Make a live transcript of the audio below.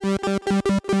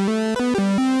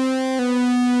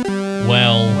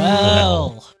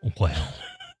Well.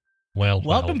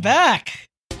 Welcome back.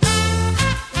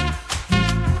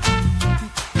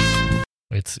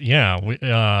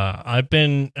 I've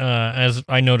been, as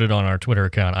I noted on our Twitter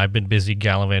account, I've been busy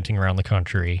gallivanting around the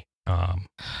country,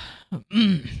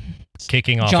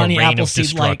 kicking off Johnny a reign of Appleseed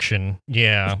destruction.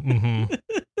 Yeah,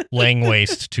 laying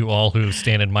waste to all who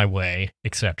stand in my way,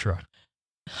 etc.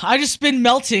 I just been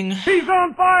melting. He's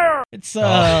on fire! It's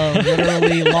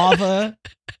literally lava.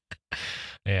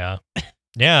 Yeah.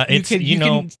 Yeah, You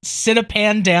can sit a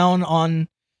pan down on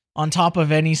top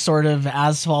of any sort of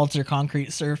asphalt or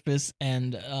concrete surface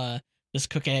and just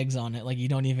cook eggs on it. Like, you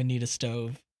don't even need a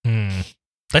stove.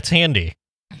 That's handy.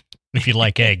 If you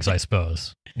like eggs, I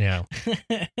suppose. Yeah.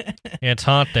 Yeah, it's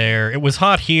hot there. It was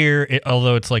hot here,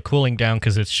 although it's like cooling down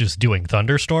because it's just doing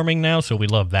thunderstorming now, so we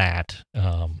love that.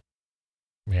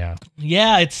 Yeah.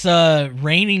 Yeah, it's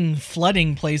raining,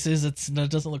 flooding places. It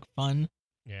doesn't look fun.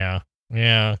 Yeah.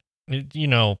 Yeah.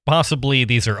 Possibly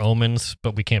these are omens,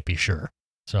 but we can't be sure.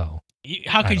 So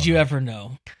how could you ever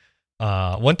know?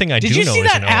 One thing I do know is Did you see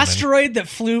that an asteroid that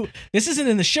flew? This isn't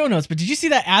in the show notes, but did you see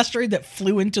that asteroid that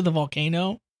flew into the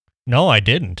volcano? No, I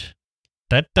didn't.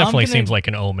 That definitely seems like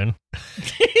an omen.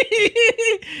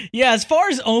 Yeah, as far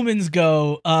as omens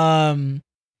go,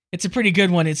 it's a pretty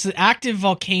good one. It's an active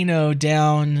volcano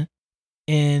down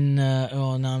in.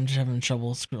 Now I'm just having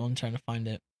trouble scrolling, trying to find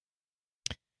it.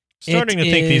 Starting to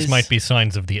think these might be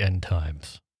signs of the end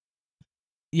times.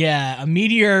 Yeah, a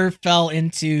meteor fell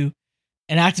into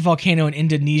an active volcano in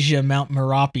Indonesia, Mount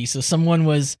Merapi. So someone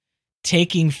was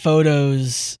taking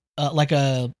photos, like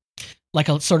a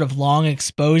sort of long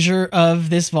exposure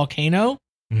of this volcano,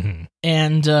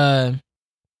 and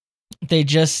they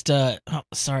just.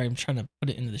 Sorry, I'm trying to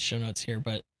put it into the show notes here,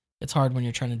 but it's hard when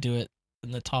you're trying to do it in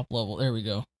the top level. There we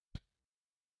go.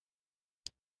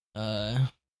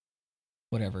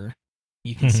 Whatever.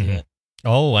 You can see it.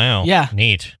 Oh, wow. Yeah.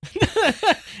 Neat.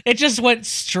 It just went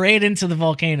straight into the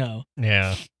volcano.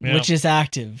 Yeah. Which is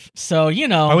active. So,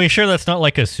 Are we sure that's not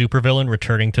like a supervillain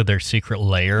returning to their secret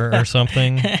lair or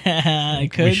something?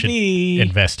 It could we should be.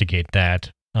 Investigate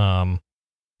that.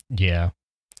 Yeah.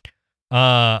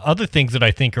 Other things that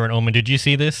I think are an omen. Did you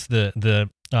see this? The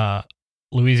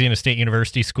Louisiana State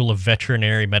University School of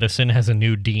Veterinary Medicine has a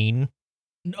new dean.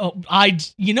 Oh,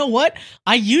 you know what?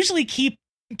 I usually keep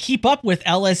up with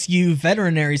LSU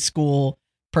veterinary school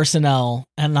personnel,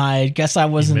 and I guess I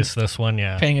wasn't missed this one,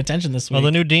 yeah. Paying attention this week. Well,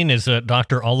 the new dean is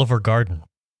Dr. Oliver Garden.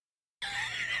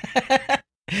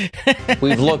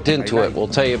 We've looked into it. We'll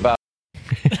tell you about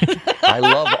I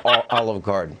love Olive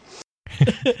Garden.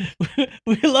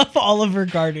 We love Oliver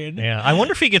Garden. Yeah, I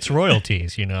wonder if he gets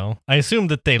royalties, I assume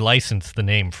that they license the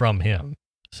name from him.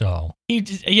 So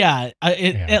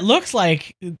it looks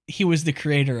like he was the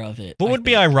creator of it. What would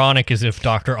be ironic is if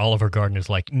Dr. Oliver Garden is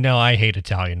like, no, I hate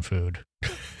Italian food.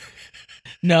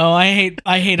 No, I hate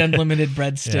unlimited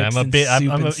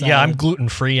breadsticks. I'm gluten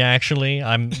free actually.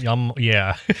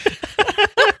 Yeah.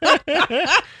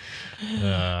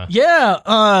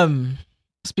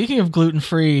 Speaking of gluten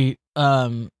free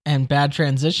and bad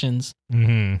transitions,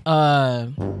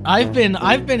 I've been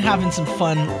having some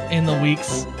fun in the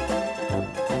weeks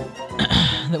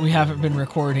that we haven't been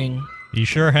recording. You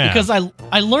sure have. Because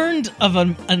I learned of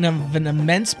an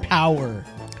immense power.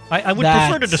 I would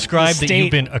prefer to describe that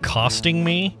you've been accosting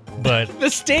me, but the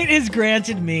state has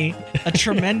granted me a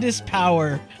tremendous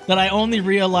power that I only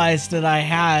realized that I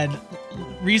had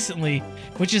recently,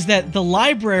 which is that the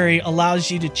library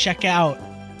allows you to check out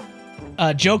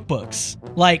joke books.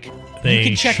 Like, they you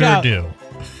can check sure out. Do.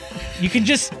 You can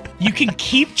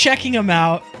keep checking them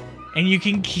out. And you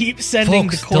can keep sending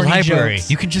Folks, the corny the library.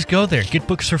 jokes. You can just go there, get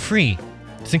books for free.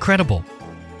 It's incredible.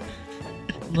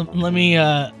 Let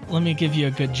me give you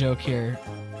a good joke here.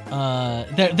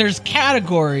 There's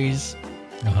categories.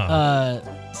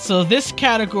 So this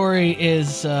category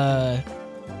is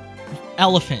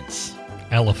elephants.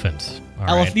 Elephants.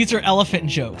 All right. These are elephant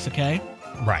jokes. Okay.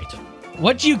 Right.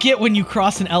 What do you get when you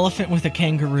cross an elephant with a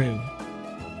kangaroo?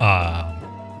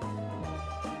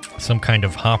 Some kind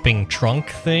of hopping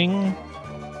trunk thing?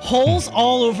 Holes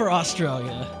all over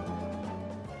Australia.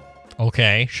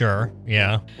 Okay, sure.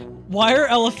 Yeah. Why are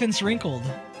elephants wrinkled?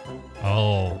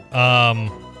 Oh,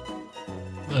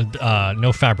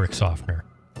 no fabric softener.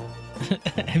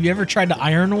 Have you ever tried to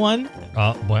iron one?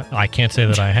 Well, I can't say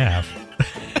that I have.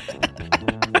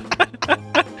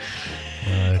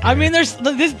 I mean, there's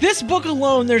this book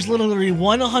alone. There's literally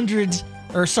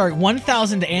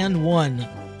 1,001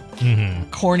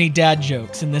 corny dad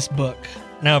jokes in this book.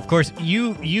 Now, of course,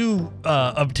 you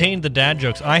obtained the dad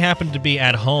jokes. I happened to be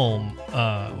at home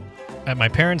at my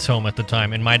parents' home at the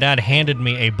time, and my dad handed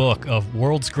me a book of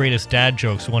World's Greatest Dad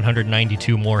Jokes,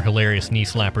 192 More Hilarious Knee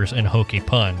Slappers and Hokey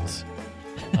Puns.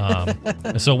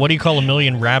 So what do you call a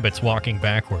million rabbits walking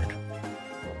backward?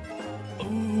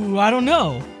 Ooh, I don't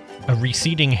know. A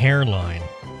receding hairline.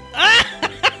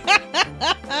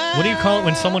 What do you call it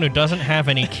when someone who doesn't have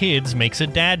any kids makes a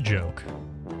dad joke?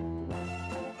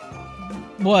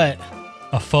 What?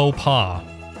 A faux pas.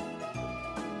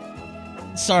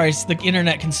 Sorry, the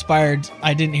internet conspired.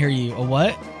 I didn't hear you. A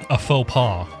what? A faux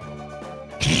pas.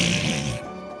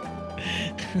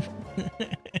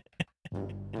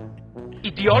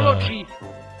 Ideology.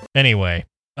 Anyway,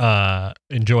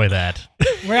 enjoy that.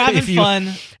 We're having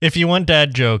fun. If you want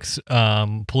dad jokes,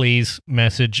 please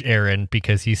message Aaron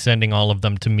because he's sending all of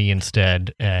them to me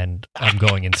instead, and I'm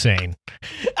going insane.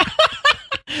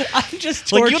 I'm just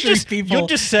torturing people. You'll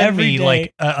just send every me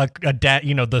day. like a dad,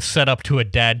 the setup to a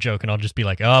dad joke, and I'll just be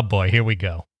like, oh boy, here we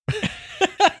go.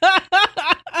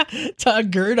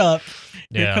 Gird up.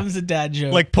 Here Yeah. comes a dad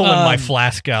joke. Like pulling my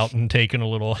flask out and taking a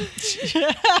little.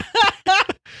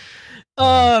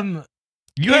 In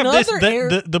You have this.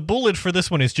 other The bullet for this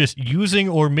one is just using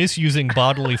or misusing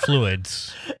bodily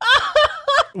fluids,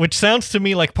 which sounds to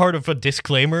me like part of a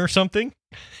disclaimer or something.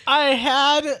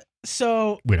 We're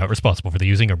not responsible for the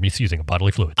using or misusing of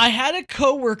bodily fluids. I had a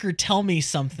coworker tell me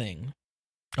something,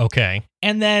 Okay.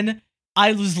 and then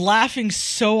I was laughing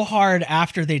so hard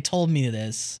after they told me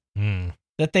this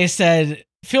that they said,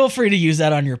 "Feel free to use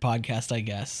that on your podcast, I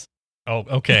guess." Oh,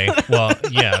 okay. Well,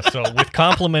 yeah. So with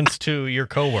compliments to your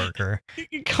coworker.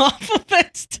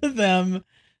 Compliments to them.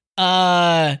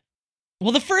 Well,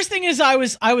 the first thing is I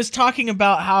was talking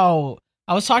about how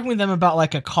I was talking with them about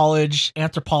like a college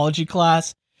anthropology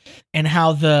class and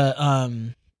how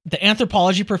the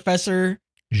anthropology professor.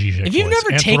 If you've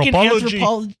never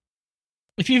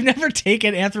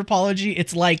taken anthropology,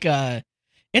 it's like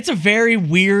it's a very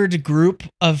weird group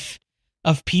of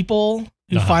people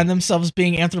who find themselves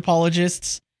being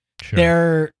anthropologists.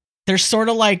 Sure. They're sort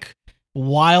of like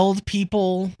wild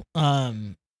people.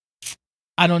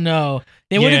 I don't know.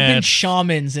 They would have been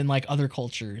shamans in like other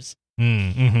cultures.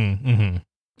 And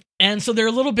so they're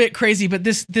a little bit crazy, but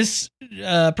this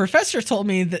professor told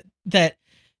me that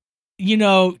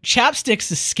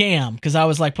chapstick's a scam because I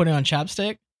was like putting on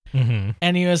chapstick.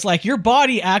 And he was like, your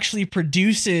body actually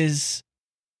produces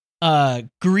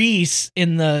grease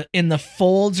in the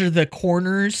folds or the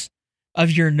corners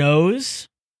of your nose.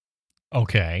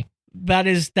 Okay. That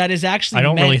is actually I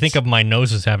don't really think of my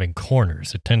nose as having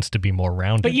corners. It tends to be more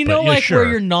rounded. But where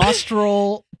your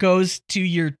nostril goes to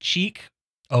your cheek.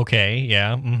 Okay,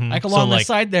 yeah. Like along the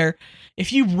side there.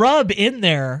 If you rub in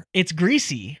there, it's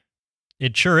greasy.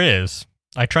 It sure is.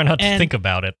 I try not to think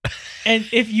about it. And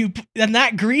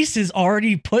that grease is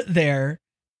already put there.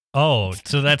 Oh,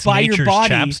 so that's by nature's your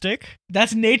body. chapstick?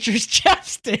 That's nature's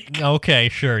chapstick. Okay,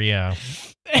 sure, yeah.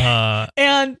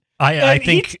 And I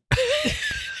think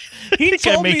he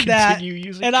told me that,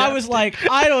 and I chapstick. was like,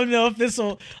 I don't know if this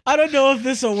will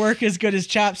work as good as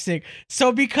chapstick.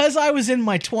 So because I was in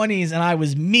my 20s and I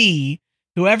was me,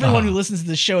 who everyone who listens to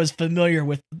the show is familiar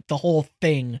with the whole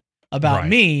thing about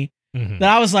me, that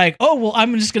I was like, oh well,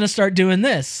 I'm just gonna start doing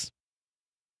this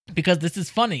because this is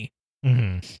funny.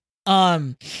 And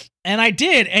I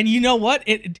did, and you know what?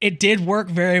 It did work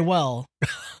very well.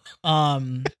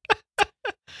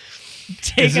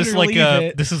 Is this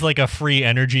this is like a free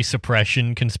energy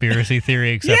suppression conspiracy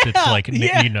theory, except it's like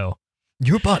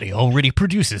your body already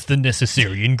produces the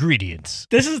necessary ingredients.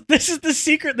 This is the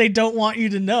secret they don't want you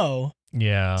to know.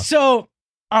 Yeah. So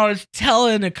I was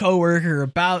telling a coworker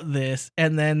about this,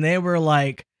 and then they were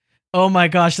like, "Oh my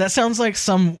gosh, that sounds like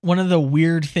one of the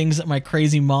weird things that my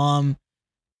crazy mom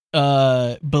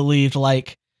believed."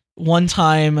 Like one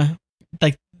time,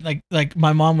 like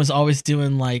my mom was always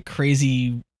doing like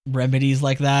crazy remedies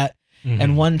like that.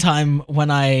 And one time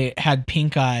when I had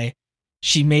pink eye,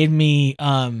 she made me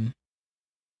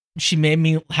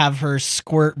have her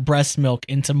squirt breast milk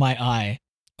into my eye.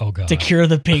 Oh god. To cure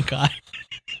the pink eye.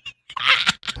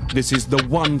 This is the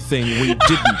one thing we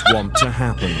didn't want to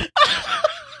happen.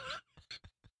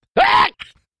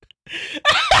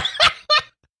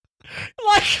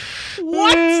 Like,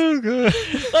 what? Oh, God.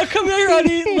 Come here,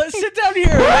 honey. Let's sit down here.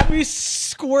 Let me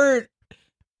squirt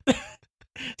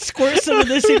some of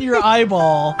this in your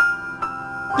eyeball.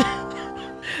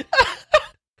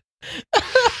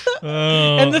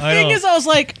 And the thing is, I was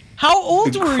like, how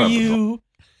old were you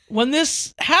when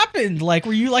this happened? Like,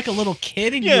 were you like a little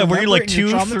kid? And were you like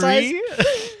 2, 3?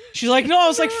 She's like, no, I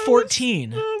was like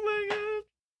 14. Oh my god.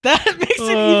 That makes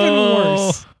it even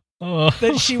worse.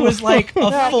 That she was like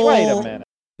a full, Wait a minute.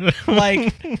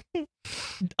 like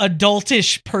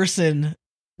adultish person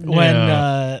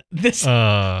when this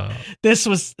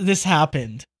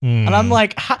happened, and I'm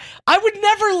like, I would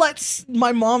never let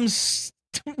my mom's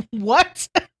what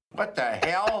the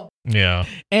hell? Yeah.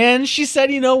 And she said,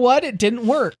 you know what? It didn't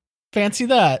work. Fancy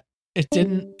that. It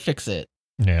didn't fix it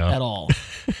at all.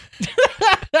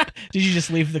 Did you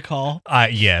just leave the call?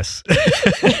 Yes.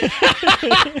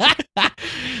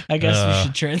 I guess we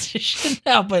should transition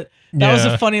now, but that was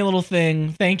a funny little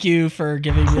thing. Thank you for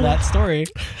giving me that story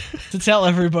to tell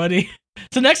everybody.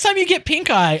 So next time you get pink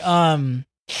eye,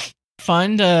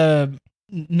 find a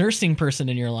nursing person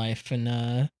in your life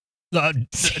and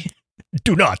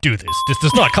do not do this. This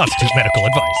does not constitute medical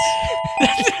advice.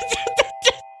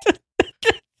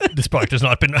 This product has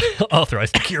not been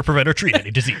authorized to cure, prevent, or treat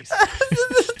any disease.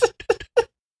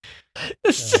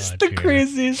 It's just the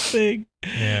craziest thing.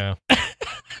 Yeah.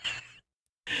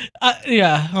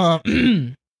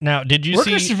 Now, did you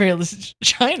worker see surveillance in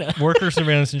China? Worker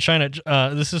surveillance in China.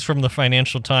 This is from the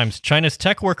Financial Times. China's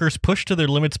tech workers pushed to their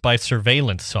limits by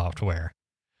surveillance software.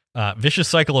 Vicious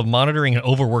cycle of monitoring and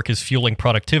overwork is fueling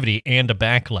productivity and a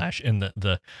backlash. And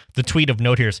the tweet of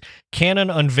note here is, Canon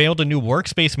unveiled a new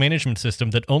workspace management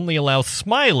system that only allows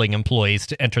smiling employees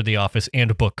to enter the office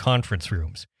and book conference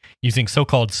rooms. Using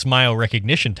so-called smile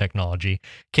recognition technology,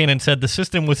 Canon said the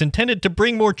system was intended to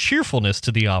bring more cheerfulness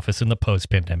to the office in the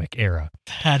post-pandemic era.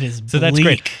 That is bleak. So that's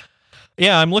great.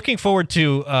 Yeah, I'm looking forward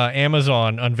to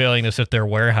Amazon unveiling this at their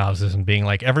warehouses and being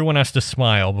like, everyone has to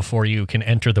smile before you can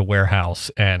enter the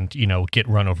warehouse and, get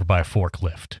run over by a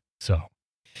forklift. So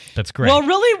that's great. Well,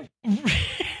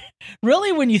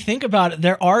 really, when you think about it,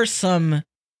 there are some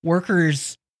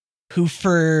workers who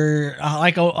for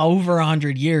over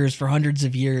 100 years, for hundreds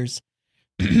of years,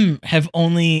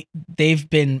 they've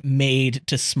been made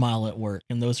to smile at work,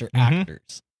 and those are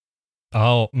actors.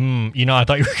 Oh, I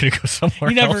thought you were going to go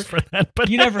somewhere else for that, but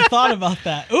you never thought about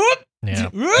that. Oop! Yeah.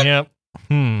 Oop! Yep.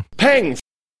 Pangs.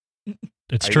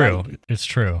 It's true. It's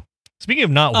true. Speaking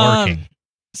of not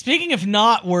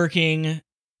working.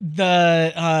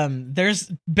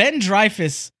 There's Ben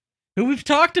Dreyfuss, who we've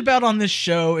talked about on this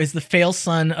show, is the fail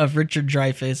son of Richard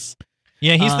Dreyfuss.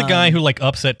 Yeah, he's the guy who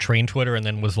upset Train Twitter and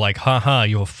then was like, haha,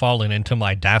 you have fallen into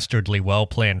my dastardly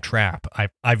well-planned trap.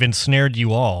 I've ensnared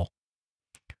you all.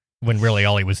 When really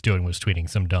all he was doing was tweeting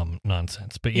some dumb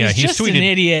nonsense. But yeah, he's just an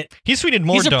idiot. He's tweeted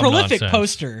more dumb nonsense. He's a prolific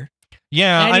poster.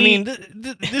 Yeah,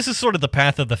 this is sort of the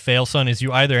path of the fail son, is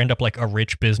you either end up like a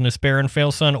rich business baron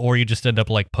fail son, or you just end up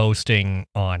posting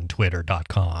on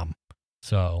twitter.com.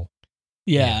 So,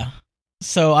 yeah.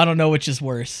 So I don't know which is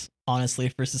worse, honestly,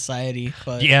 for society.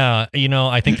 But yeah,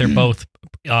 I think they're both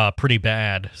pretty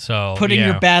bad. So putting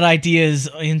your bad ideas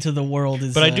into the world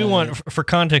is. But I do want, for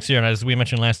context here, and as we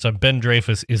mentioned last time, Ben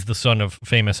Dreyfuss is the son of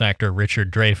famous actor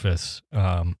Richard Dreyfuss.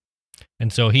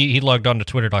 And so he logged on to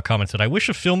twitter.com and said, I wish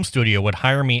a film studio would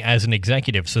hire me as an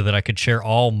executive so that I could share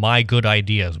all my good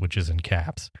ideas, which is in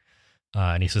caps.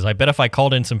 And he says, I bet if I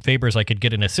called in some favors, I could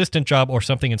get an assistant job or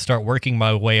something and start working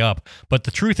my way up. But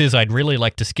the truth is, I'd really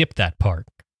like to skip that part.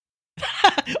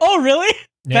 Oh, really?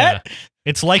 Yeah.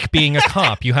 It's like being a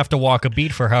cop. You have to walk a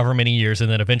beat for however many years,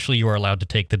 and then eventually you are allowed to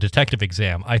take the detective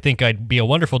exam. I think I'd be a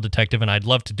wonderful detective, and I'd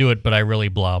love to do it, but I really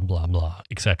blah, blah, blah,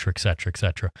 et cetera, et cetera, et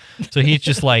cetera. So he's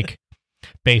just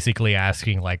basically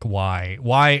asking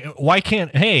why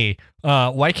can't I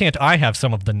have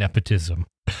some of the nepotism?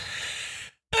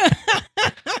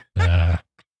 Yeah.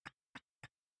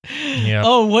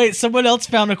 Oh, wait, someone else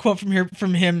found a quote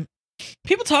from him.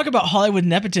 People talk about Hollywood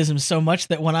nepotism so much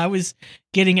that when I was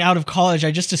getting out of college,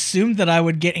 I just assumed that I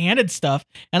would get handed stuff,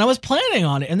 and I was planning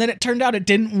on it, and then it turned out it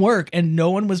didn't work, and no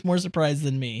one was more surprised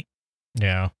than me.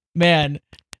 Yeah. Man.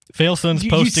 Failson's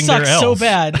posting their L's. So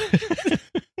bad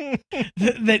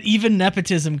that even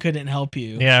nepotism couldn't help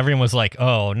you. Yeah, everyone was like,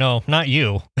 oh, no, not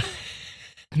you.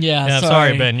 Yeah,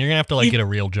 sorry, Ben. You're going to have to get a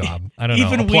real job. I don't know.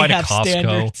 Even apply we to have Costco.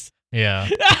 Standards. Yeah.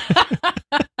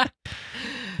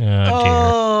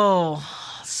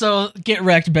 So get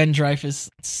wrecked, Ben Dreyfuss.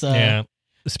 Yeah.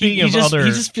 Speaking of he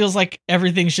just feels like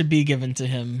everything should be given to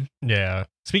him. Yeah.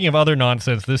 Speaking of other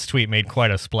nonsense, this tweet made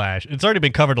quite a splash. It's already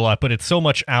been covered a lot, but it's so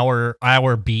much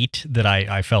our beat that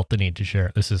I felt the need to share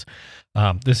it. This is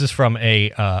from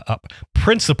a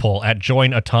principal at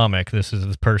Join Atomic. This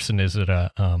person is at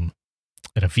a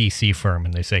VC firm,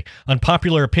 and they say,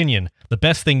 unpopular opinion, the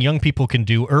best thing young people can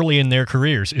do early in their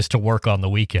careers is to work on the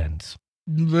weekends.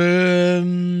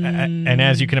 And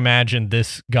as you can imagine,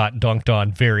 this got dunked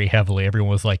on very heavily.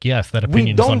 Everyone was like, yes, that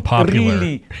opinion is unpopular. We don't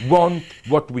really want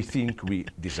what we think we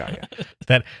desire.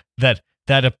 that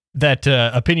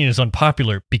opinion is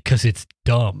unpopular because it's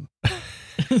dumb.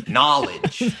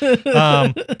 Knowledge.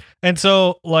 And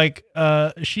so, like,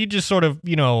 she just sort of,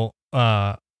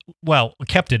 well,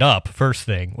 kept it up, first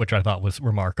thing, which I thought was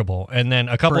remarkable. And then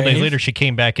a couple days later, she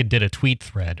came back and did a tweet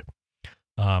thread.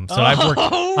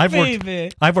 I've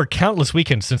worked countless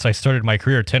weekends since I started my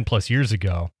career 10 plus years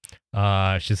ago.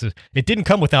 She says, it didn't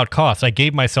come without costs. I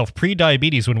gave myself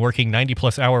pre-diabetes when working 90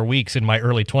 plus hour weeks in my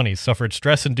early 20s, suffered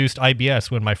stress-induced IBS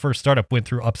when my first startup went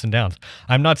through ups and downs.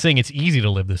 I'm not saying it's easy to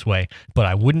live this way, but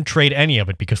I wouldn't trade any of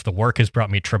it because the work has brought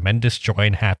me tremendous joy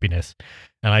and happiness.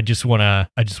 And I just want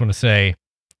to say,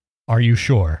 are you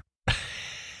sure?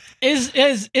 Is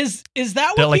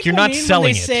that what like, people you're not mean selling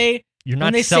when they it. say You're not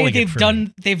when they selling say it for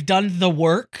me. they've done the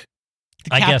work?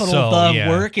 The I guess capital so, the yeah.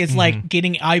 work is like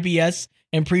getting IBS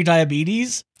and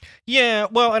pre-diabetes. Yeah,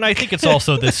 well, and I think it's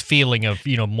also this feeling of,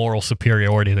 moral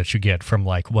superiority that you get from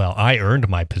like, well, I earned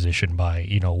my position by,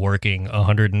 working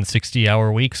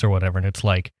 160-hour weeks or whatever. And it's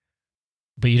like,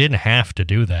 but you didn't have to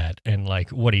do that. And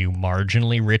like, what are you,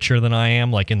 marginally richer than I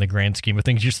am? Like in the grand scheme of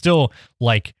things, you're still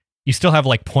like, you still have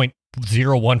like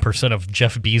 0.01% of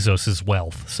Jeff Bezos's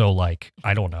wealth. So like,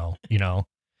 I don't know,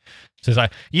 Says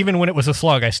even when it was a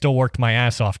slog, I still worked my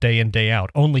ass off day in, day out.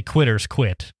 Only quitters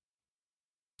quit.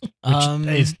 Which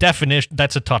is definition.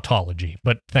 That's a tautology,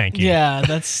 but thank you. Yeah,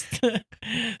 that's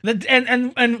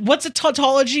and what's a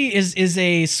tautology is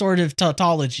a sort of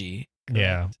tautology.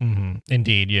 Yeah,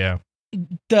 indeed, yeah.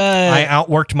 I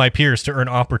outworked my peers to earn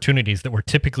opportunities that were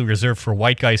typically reserved for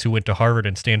white guys who went to Harvard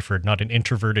and Stanford, not an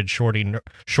introverted, short,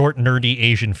 nerdy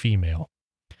Asian female.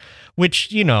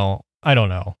 Which, I don't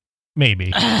know.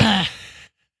 Maybe.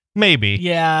 Maybe.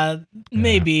 Yeah,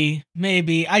 maybe.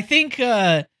 I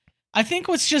think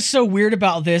what's just so weird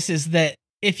about this is that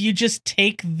if you just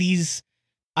take these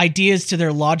ideas to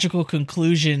their logical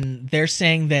conclusion, they're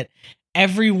saying that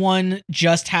everyone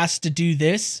just has to do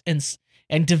this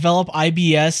and develop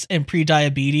IBS and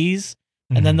pre-diabetes,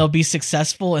 and then they'll be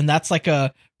successful, and that's like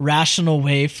a rational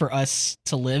way for us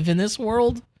to live in this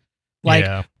world.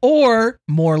 Like, or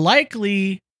more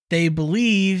likely, they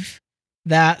believe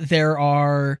that there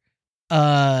are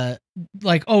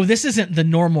like, oh, this isn't the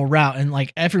normal route, and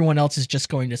like everyone else is just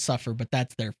going to suffer, but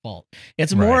that's their fault.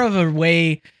 It's more of a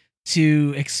way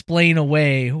to explain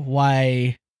away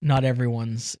why not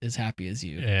everyone's as happy as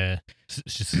you. Yeah.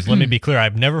 Let me be clear.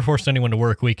 I've never forced anyone to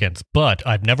work weekends, but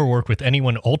I've never worked with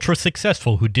anyone ultra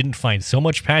successful who didn't find so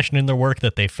much passion in their work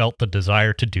that they felt the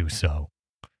desire to do so.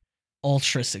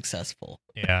 Ultra successful.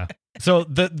 Yeah. So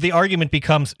the argument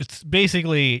becomes, it's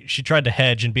basically, she tried to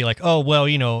hedge and be like, oh, well,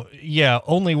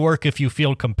 only work if you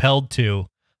feel compelled to.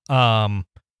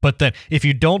 But then if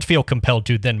you don't feel compelled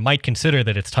to, then might consider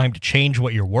that it's time to change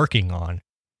what you're working on.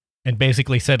 And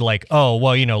basically said like, oh,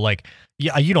 well, you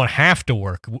don't have to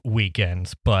work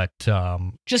weekends, but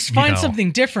just find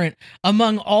something different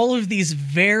among all of these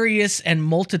various and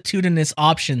multitudinous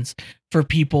options for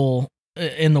people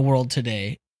in the world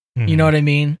today. You know what I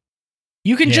mean?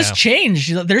 You can just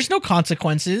change. There's no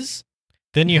consequences.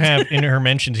 Then you have, in her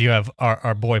mentions, you have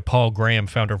our boy Paul Graham,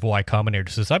 founder of Y Combinator,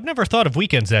 says, I've never thought of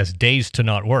weekends as days to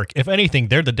not work. If anything,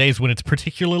 they're the days when it's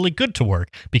particularly good to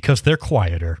work because they're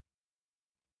quieter.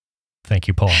 Thank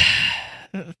you, Paul.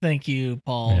 Thank you,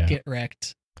 Paul. Yeah. Get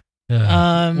wrecked.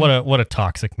 What a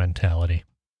toxic mentality.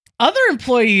 Other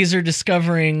employees are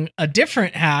discovering a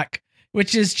different hack,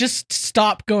 which is just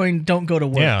stop going, don't go to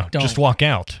work. Yeah, just walk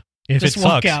out. If Just it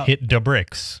walk sucks, out. hit the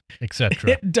bricks, etc.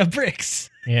 Hit the bricks.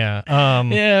 Yeah.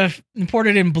 Yeah,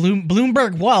 imported in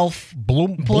Bloomberg Wealth.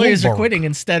 Employees are Bloomberg. quitting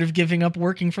instead of giving up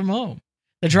working from home.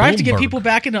 The drive to get Bloomberg. people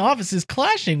back into office is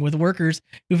clashing with workers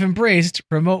who've embraced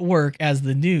remote work as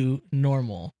the new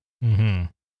normal. Mm-hmm.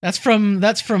 That's from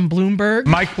Bloomberg.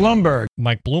 Mike Bloomberg.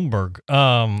 Mike Bloomberg.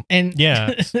 And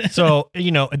yeah. So,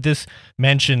 this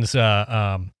mentions,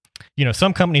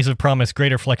 some companies have promised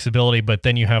greater flexibility, but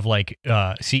then you have like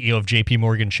CEO of JP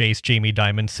Morgan Chase, Jamie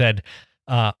Dimon, said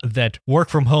that work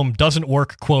from home doesn't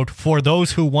work, quote, for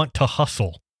those who want to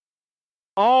hustle.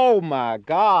 Oh my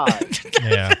God.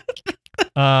 Yeah.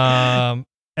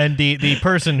 And the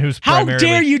person who's how primarily...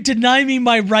 dare you deny me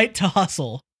my right to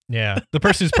hustle? Yeah. The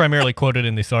person who's primarily quoted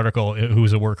in this article,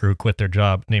 who's a worker who quit their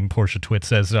job, named Portia Twit,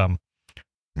 says,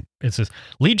 it says,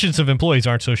 legions of employees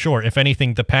aren't so sure. If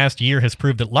anything, the past year has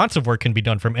proved that lots of work can be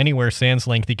done from anywhere, sans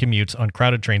lengthy commutes on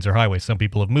crowded trains or highways. Some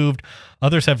people have moved.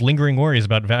 Others have lingering worries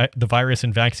about the virus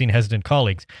and vaccine-hesitant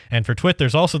colleagues. And for Twit,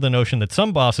 there's also the notion that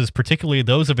some bosses, particularly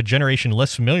those of a generation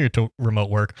less familiar to remote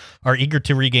work, are eager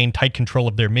to regain tight control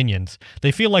of their minions.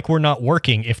 They feel like we're not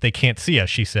working if they can't see us,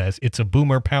 she says. It's a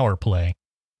boomer power play.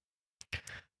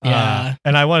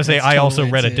 And I want to say, That's I also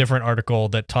totally read a it. different article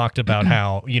that talked about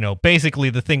how, basically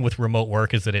the thing with remote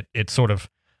work is that it sort of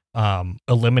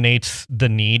eliminates the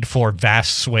need for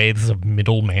vast swathes of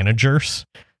middle managers.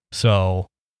 So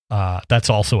that's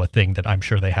also a thing that I'm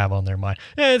sure they have on their mind.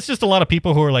 Yeah, it's just a lot of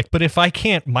people who are like, but if I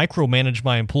can't micromanage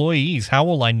my employees, how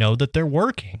will I know that they're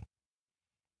working?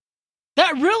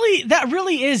 That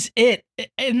really is it.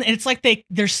 And it's like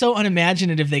they're so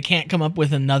unimaginative they can't come up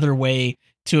with another way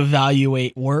to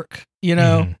evaluate work,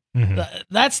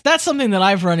 That's something that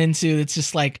I've run into. It's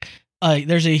just like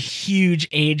there's a huge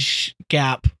age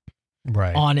gap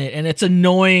on it, and it's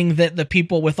annoying that the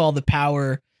people with all the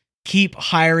power keep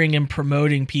hiring and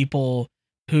promoting people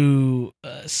who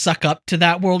suck up to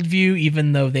that worldview,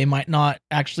 even though they might not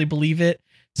actually believe it.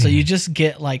 So you just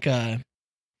get like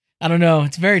I don't know.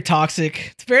 It's very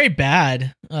toxic. It's very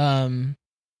bad.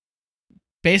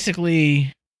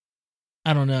 Basically,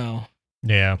 I don't know.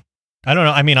 Yeah. I don't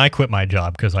know. I mean, I quit my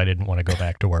job because I didn't want to go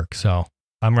back to work. So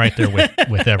I'm right there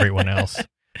with everyone else.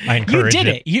 I encourage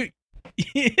it. You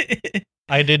did it.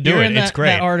 I did do it. It's great.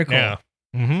 That article. Yeah.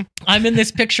 Mm-hmm. I'm in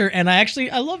this picture and I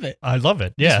love it. I love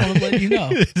it. Yeah. Just want to let you know.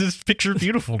 This picture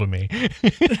beautiful to me.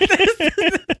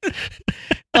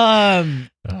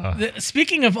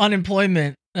 Speaking of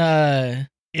unemployment, there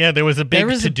was a big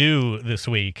to-do this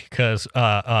week because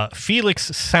Felix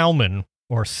Salmon,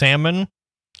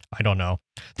 I don't know.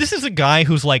 This is a guy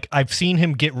who's like, I've seen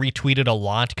him get retweeted a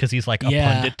lot because he's like a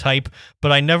pundit type,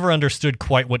 but I never understood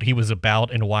quite what he was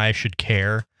about and why I should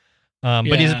care.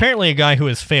 But he's apparently a guy who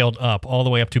has failed up all the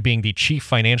way up to being the chief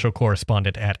financial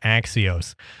correspondent at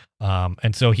Axios.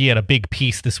 And so he had a big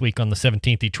piece this week on the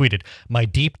 17th. He tweeted, "My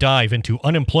deep dive into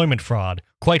unemployment fraud,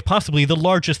 quite possibly the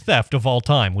largest theft of all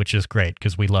time," which is great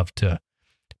because we love to,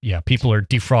 people are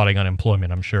defrauding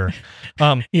unemployment, I'm sure.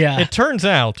 It turns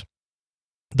out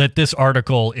that this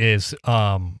article is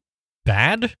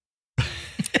bad.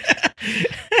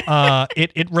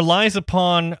 It relies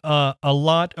upon a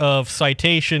lot of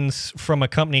citations from a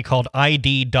company called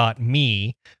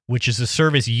ID.me, which is a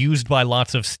service used by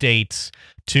lots of states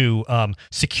to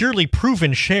securely prove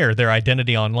and share their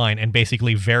identity online and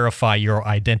basically verify your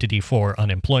identity for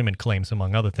unemployment claims,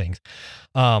 among other things.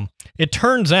 It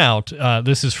turns out,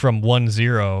 this is from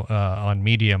 10 on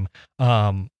Medium,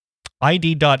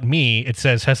 ID.me, it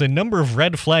says, has a number of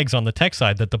red flags on the tech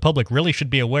side that the public really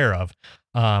should be aware of.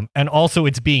 And also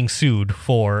it's being sued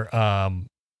for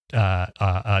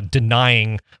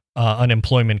denying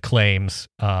unemployment claims,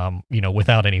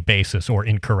 without any basis or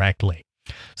incorrectly.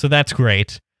 So that's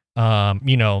great.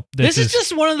 This is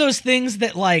just one of those things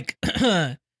that like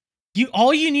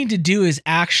all you need to do is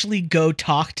actually go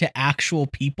talk to actual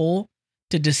people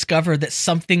to discover that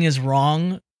something is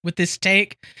wrong with this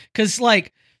take. 'Cause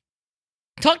like,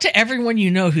 talk to everyone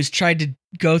who's tried to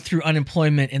go through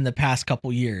unemployment in the past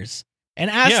couple years and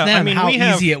ask them how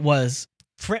easy it was.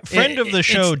 Friend of the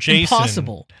show, Jason.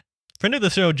 Impossible. Friend of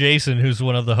the show, Jason, who's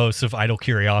one of the hosts of Idle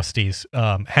Curiosities,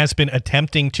 has been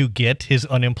attempting to get his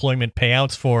unemployment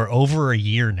payouts for over a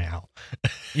year now.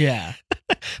 Yeah.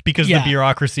 Because the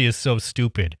bureaucracy is so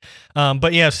stupid.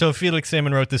 So Felix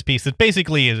Salmon wrote this piece that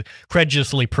basically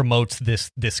credulously promotes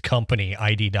this company,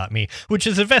 ID.me, which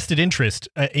is a vested interest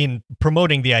in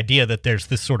promoting the idea that there's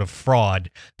this sort of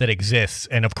fraud that exists.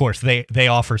 And of course, they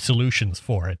offer solutions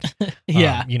for it.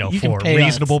 For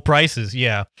reasonable prices.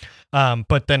 Yeah.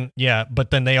 But then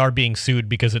they are being sued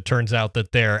because it turns out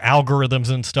that their algorithms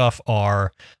and stuff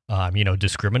are,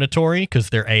 discriminatory because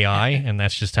they're AI, and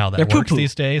that's just how that works poo-poo.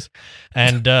 these days.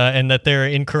 And that they're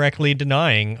incorrectly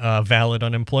denying valid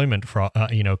unemployment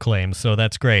claims. So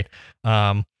that's great.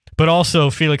 But also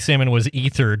Felix Salmon was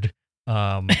ethered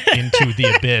into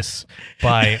the abyss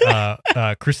by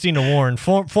Christina Warren,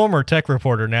 former tech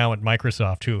reporter now at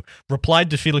Microsoft, who replied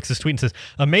to Felix's tweet and says,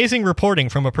 "Amazing reporting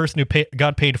from a person who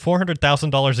got paid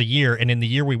 $400,000 a year and in the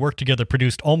year we worked together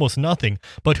produced almost nothing,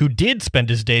 but who did spend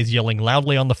his days yelling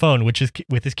loudly on the phone, which is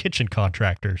with his kitchen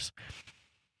contractors."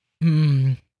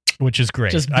 Which is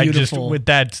great. Just beautiful.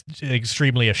 That's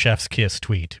extremely a chef's kiss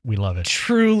tweet. We love it.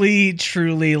 Truly,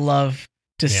 truly love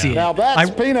to see it. Now that's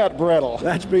peanut brittle.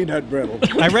 That's peanut brittle.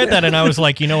 I read that and I was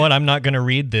like, you know what? I'm not going to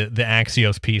read the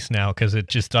Axios piece now because it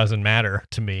just doesn't matter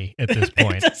to me at this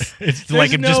point. It's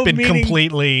like it's just been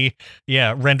completely,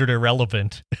 rendered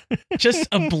irrelevant. Just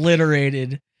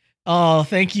obliterated. Oh,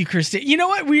 thank you, Christine. You know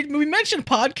what? We mentioned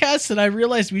podcasts and I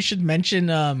realized we should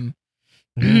mention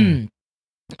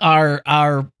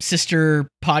our sister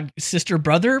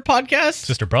brother podcast.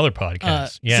 Sister brother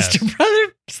podcast. Yes. Sister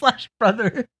brother /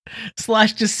 brother /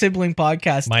 just sibling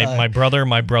podcast. My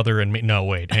brother and me. No,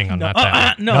 wait, hang on, no, not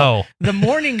that. no, the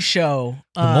morning show.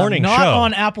 The morning not show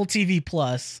on Apple TV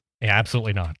Plus. Yeah,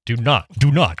 absolutely not. Do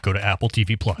not go to Apple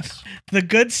TV Plus. The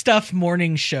Good Stuff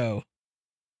Morning Show.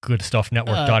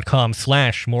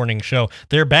 Goodstuffnetwork.com/morning show.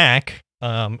 They're back.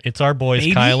 It's our boys,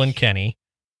 Baby? Kyle and Kenny.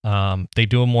 They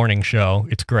do a morning show.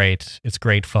 It's great. It's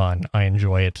great fun. I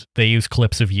enjoy it. They use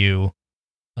clips of you.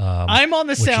 I'm on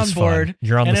the which is soundboard. fun.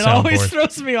 You're on and the it soundboard. always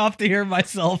throws me off to hear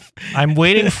myself. I'm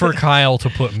waiting for Kyle to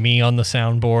put me on the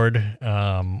soundboard.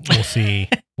 We'll see.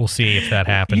 We'll see if that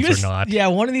happens or not. Yeah,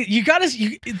 one of these. You gotta.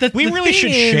 We really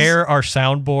should share our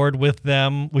soundboard with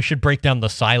them. We should break down the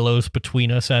silos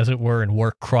between us, as it were, and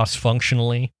work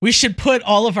cross-functionally. We should put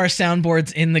all of our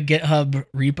soundboards in the GitHub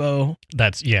repo.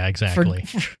 Yeah, exactly.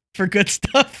 For good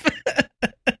stuff.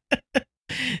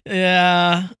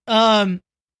 Yeah.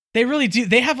 They really do.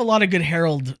 They have a lot of good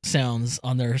Herald sounds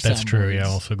on their soundboards. That's true. Yeah,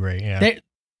 also great. Yeah.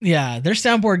 Their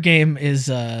soundboard game is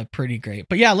pretty great.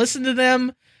 But yeah, listen to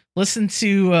them. Listen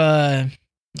to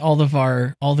all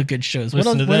the good shows.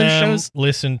 Listen to what other them. shows?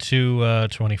 Listen to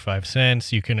 25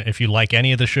 cents. You can, if you like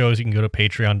any of the shows, you can go to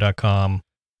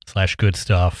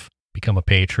patreon.com/goodstuff. Become a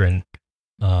patron.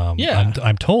 Yeah.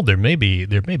 I'm told there may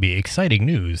be exciting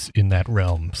news in that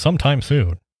realm sometime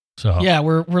soon. So Yeah,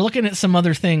 we're looking at some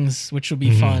other things which will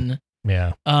be fun.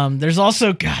 Yeah. There's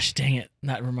also, gosh dang it,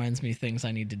 that reminds me of things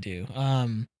I need to do.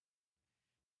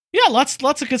 Yeah, lots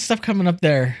of good stuff coming up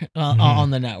there on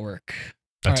the network.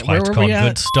 That's All why right, it's where called were we at?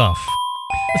 Good Stuff.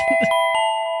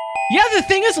 Yeah, the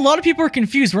thing is, a lot of people are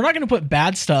confused. We're not going to put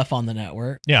bad stuff on the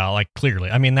network. Yeah, like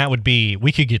clearly. I mean, that would be,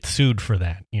 we could get sued for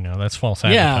that. You know, that's false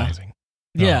Yeah. advertising.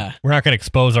 Yeah. We're not going to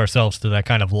expose ourselves to that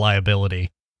kind of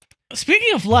liability.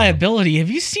 Speaking of liability, have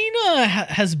you seen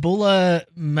Hezbollah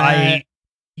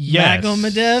Yes.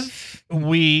 Magomedov?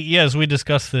 We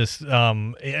discussed this.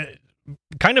 It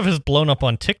kind of has blown up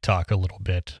on TikTok a little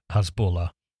bit, Hezbollah.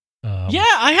 Yeah,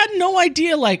 I had no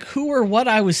idea like who or what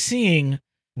I was seeing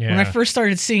when I first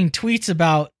started seeing tweets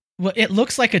about what it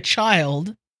looks like a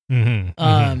child in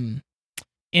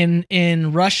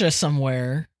Russia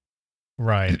somewhere.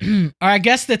 Right. Or I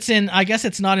guess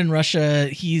it's not in Russia.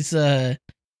 He's in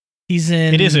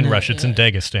It is in Russia. It's in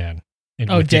Dagestan.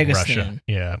 Within Dagestan. Russia.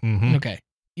 Yeah. Okay.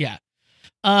 Yeah.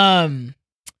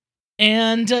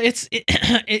 And he's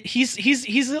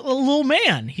a little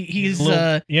man. He's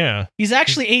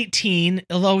actually 18,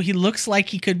 although he looks like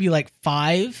he could be like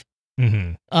 5.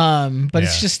 But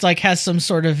it's just like has some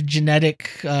sort of genetic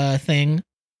thing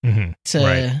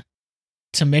to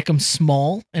make him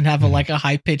small and have a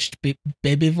high pitched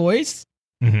baby voice.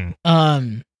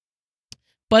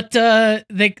 But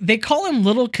they call him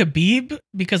Little Khabib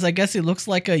because I guess he looks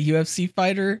like a UFC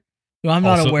fighter who I'm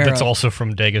not aware of. That's also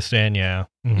from Dagestan, yeah.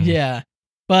 Yeah.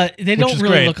 But they don't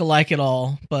really look alike at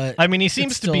all. But I mean, he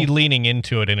seems to be leaning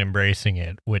into it and embracing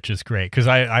it, which is great. Because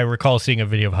I recall seeing a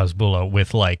video of Hezbollah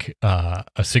with like a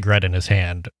cigarette in his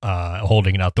hand,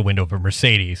 holding it out the window of a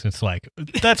Mercedes. It's like,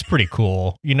 that's pretty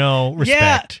cool. You know,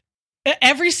 respect. Yeah.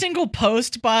 Every single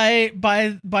post by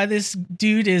this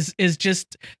dude is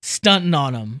just stunting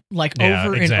on him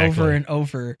over and over and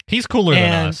over. He's cooler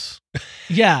than us.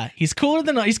 Yeah, he's cooler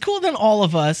than all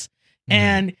of us.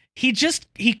 And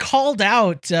he called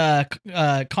out Conor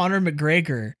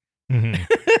McGregor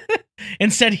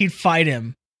and said he'd fight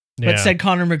him, but said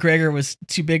Conor McGregor was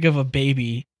too big of a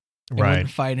baby and wouldn't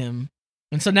fight him.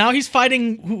 And so now he's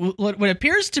fighting what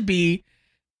appears to be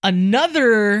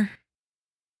another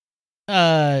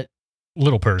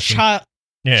little person,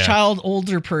 child,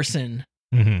 older person,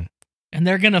 and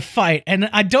they're gonna fight. And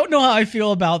I don't know how I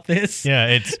feel about this. Yeah,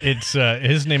 it's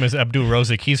his name is Abdul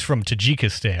Rozak. He's from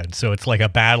Tajikistan, so it's like a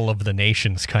battle of the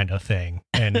nations kind of thing.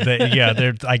 And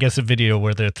there's I guess a video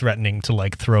where they're threatening to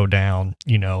like throw down,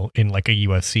 in like a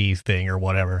UFC thing or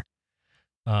whatever.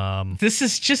 This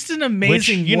is just an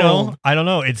amazing world. I don't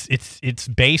know. It's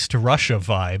based Russia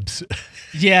vibes.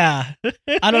 Yeah,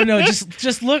 I don't know.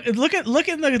 Just look at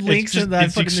the links that I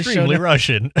put in the show. It's extremely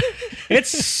Russian. It's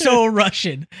so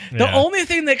Russian. Yeah. The only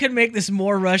thing that could make this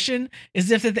more Russian is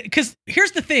because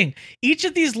here's the thing: each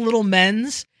of these little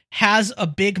men's has a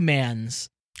big man's,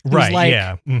 right?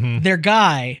 Like their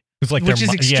guy, which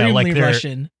is extremely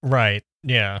Russian, right?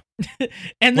 Yeah.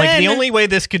 And like then, the only way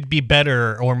this could be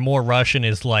better or more Russian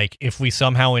is like if we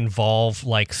somehow involve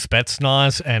like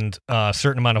Spetsnaz and a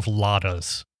certain amount of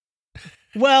Ladas.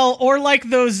 Well, or like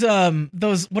those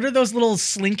what are those little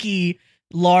slinky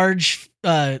large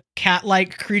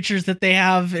cat-like creatures that they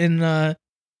have in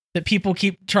that people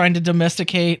keep trying to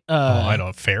domesticate. I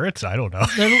don't ferrets. I don't know.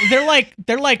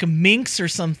 they're like minks or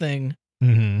something.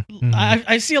 Mm-hmm.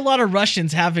 I see a lot of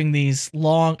Russians having these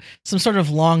some sort of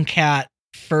long cat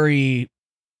furry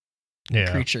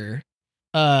creature.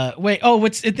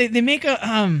 They make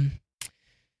a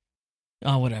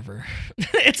whatever.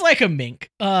 It's like a mink.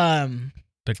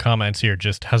 The comments here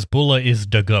just Hezbollah is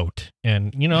the goat,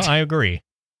 and I agree.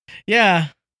 Yeah.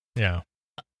 Yeah.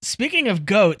 Speaking of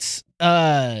goats,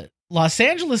 Los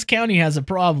Angeles County has a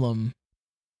problem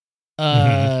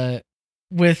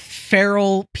with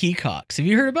feral peacocks. Have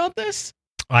you heard about this?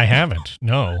 I haven't.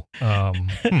 No.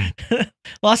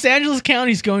 Los Angeles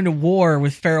County's going to war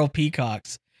with feral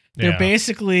peacocks. They're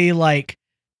basically like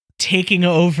taking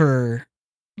over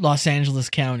Los Angeles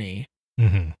County.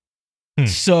 Mm-hmm.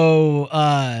 So,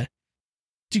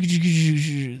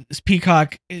 this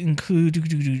peacock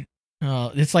include.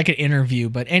 It's like an interview,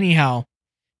 but anyhow,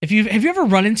 have you ever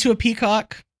run into a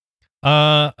peacock?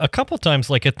 A couple times,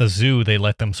 like at the zoo, they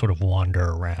let them sort of wander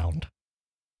around.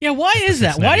 Yeah, why is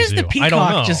that? Why does the I don't know.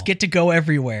 peacock just get to go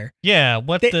everywhere? Yeah,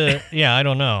 I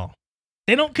don't know.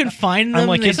 They don't confine them. I'm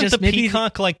like, they isn't just the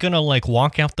peacock like gonna like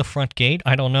walk out the front gate?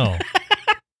 I don't know.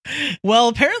 Well,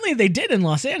 apparently they did in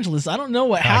Los Angeles. I don't know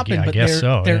what happened, but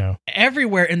they're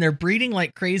everywhere and they're breeding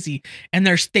like crazy and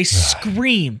they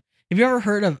scream. Have you ever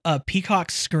heard of a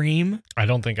peacock scream? I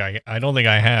don't think I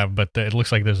have, but it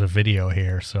looks like there's a video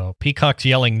here. So peacocks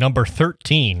yelling number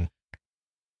 13.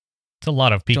 It's a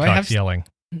lot of peacocks yelling.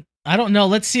 I don't know.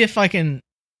 Let's see if I can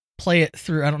play it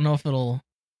through. I don't know if it'll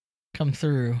come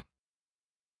through.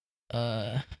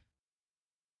 Okay.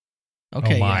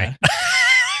 Oh my.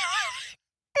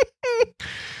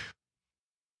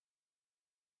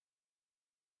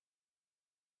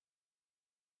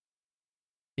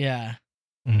 Yeah.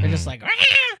 They're just like,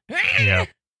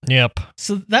 Yep.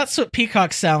 So that's what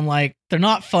peacocks sound like. They're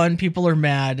not fun. People are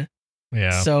mad.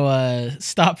 Yeah. So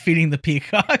stop feeding the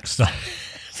peacocks.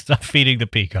 Stop feeding the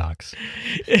peacocks.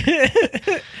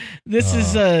 This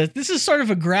is sort of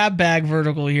a grab bag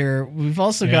vertical here. We've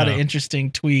also got an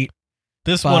interesting tweet.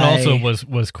 This one also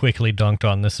was quickly dunked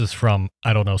on. This is from,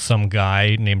 I don't know, some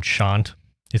guy named Shant.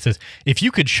 It says, if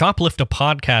you could shoplift a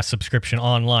podcast subscription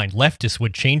online, leftists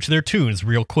would change their tunes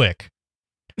real quick.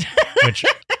 Which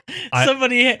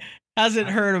somebody hasn't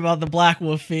heard about the Black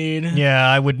Wolf feed. Yeah,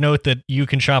 I would note that you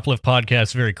can shoplift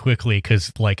podcasts very quickly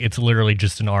because like it's literally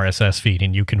just an RSS feed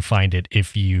and you can find it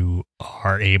if you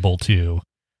are able to.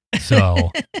 So,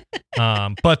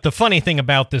 but the funny thing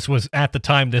about this was at the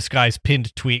time this guy's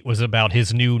pinned tweet was about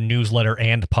his new newsletter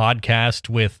and podcast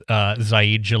with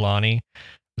Zaid Jilani.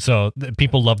 So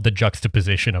people love the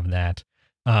juxtaposition of that.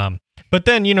 But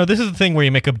then, this is the thing where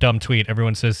you make a dumb tweet.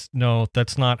 Everyone says, no,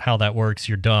 that's not how that works.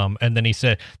 You're dumb. And then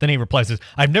he replies,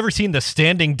 I've never seen the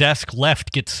standing desk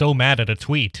left get so mad at a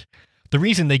tweet. The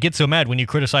reason they get so mad when you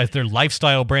criticize their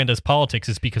lifestyle brand as politics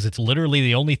is because it's literally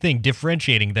the only thing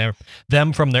differentiating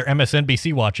them from their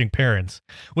MSNBC watching parents,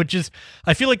 which is,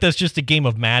 I feel like that's just a game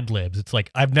of Mad Libs. It's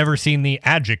like, I've never seen the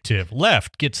adjective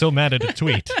left get so mad at a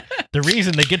tweet. The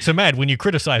reason they get so mad when you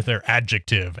criticize their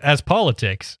adjective as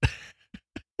politics.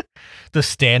 The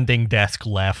standing desk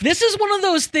left. This is one of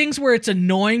those things where it's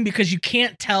annoying because you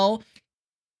can't tell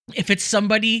if it's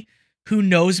somebody who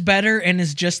knows better and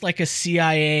is just like a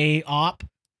CIA op.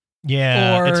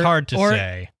 Yeah, it's hard to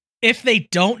say. If they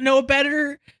don't know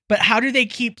better, but how do they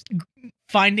keep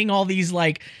finding all these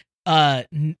like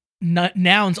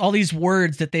nouns, all these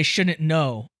words that they shouldn't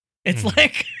know? It's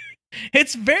like,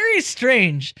 it's very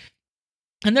strange.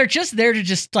 And they're just there to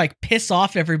just like piss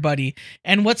off everybody.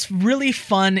 And what's really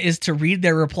fun is to read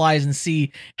their replies and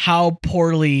see how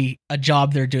poorly a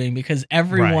job they're doing because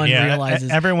everyone realizes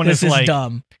this is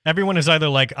dumb. Everyone is either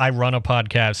like, I run a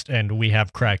podcast and we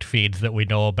have cracked feeds that we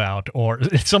know about, or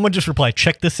someone just replied,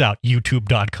 check this out,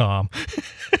 youtube.com.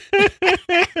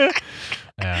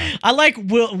 Yeah. I like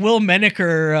Will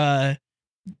Menaker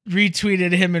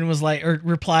retweeted him and was like, or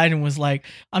replied and was like,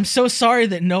 I'm so sorry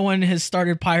that no one has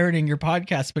started pirating your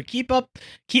podcast, but keep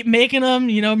making them,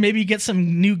 maybe get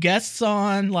some new guests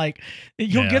on, like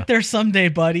you'll get there someday,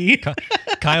 buddy.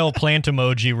 Kyle Plant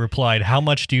Emoji replied, how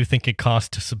much do you think it costs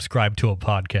to subscribe to a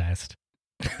podcast?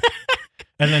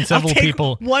 And then several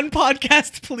people, one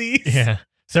podcast, please. Yeah.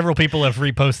 Several people have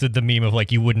reposted the meme of like,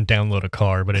 you wouldn't download a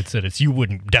car, but it said it's you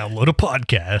wouldn't download a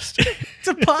podcast. It's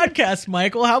a podcast,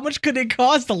 Michael. How much could it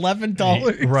cost?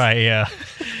 $11. Right, yeah.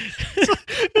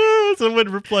 Someone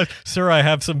replies, sir, I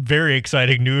have some very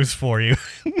exciting news for you.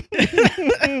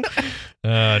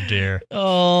 Oh, dear.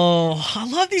 Oh, I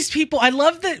love these people. I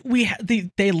love that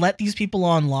they let these people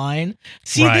online.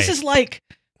 See, This is like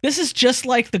This is just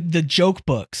like the joke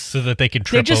books. So that they can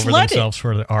trip just over let themselves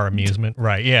for our amusement.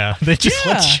 Right, yeah. They just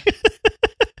let you.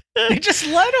 They just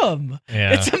let them.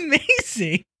 Yeah. It's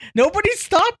amazing. Nobody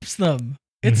stops them.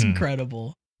 It's Mhm.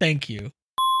 incredible. Thank you.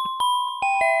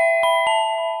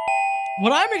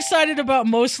 What I'm excited about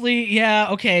mostly,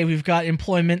 we've got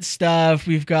employment stuff,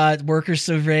 we've got worker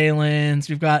surveillance,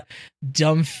 we've got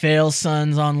dumb fail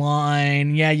sons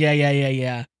online. Yeah.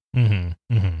 Mm-hmm.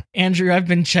 Mm-hmm. Andrew, I've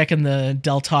been checking the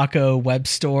Del Taco web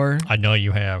store. I know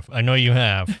you have. I've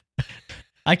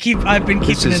been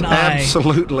This keeping is an eye.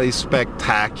 absolutely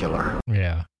spectacular.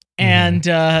 Yeah. And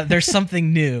there's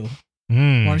something new.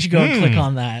 Why don't you go and click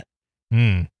on that?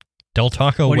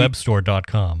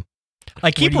 DelTacoWebstore.com.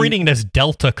 I keep reading this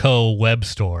Deltaco web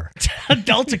store.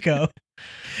 Deltaco.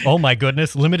 Oh my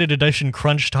goodness. Limited edition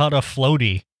Crunch Tata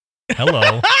Floaty.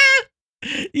 Hello.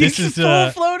 This is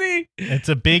floaty. It's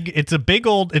a big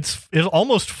old, it's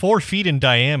almost 4 feet in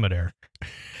diameter.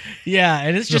 Yeah,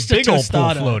 and it's just a big old pool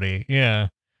tostada. floaty. Yeah.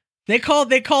 They call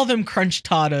them Crunch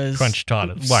Tatas. Crunch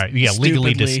Tatas. Right. Yeah.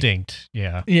 Legally Stupidly. distinct.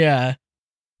 Yeah. Yeah.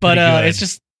 But Pretty good. it's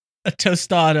just a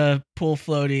tostada pool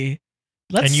floaty.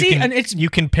 Let's And see. And it's you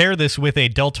can pair this with a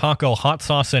Del Taco hot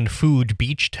sauce and food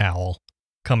beach towel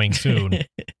coming soon.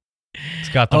 It's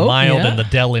got the mild and the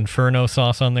Del Inferno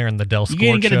sauce on there and the Del Scorcho.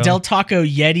 You can get a Del Taco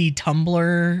Yeti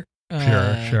tumbler.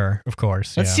 Sure, of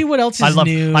course. Let's see what else is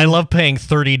new. I love paying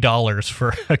 $30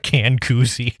 for a canned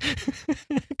koozie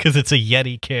because it's a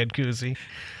Yeti canned koozie.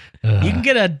 You can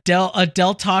get a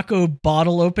Del Taco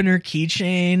bottle opener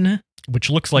keychain, which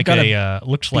looks like a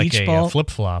flip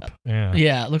flop. Yeah,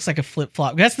 yeah, it looks like a flip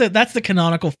flop. That's the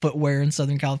canonical footwear in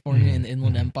Southern California in the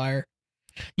Inland Empire.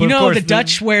 You know, the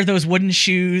Dutch wear those wooden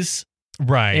shoes.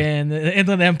 Right. And the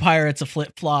Inland Empire, it's a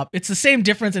flip-flop. It's the same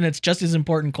difference, and it's just as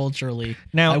important culturally.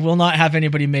 Now, I will not have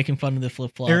anybody making fun of the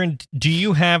flip-flop. Aaron, do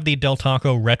you have the Del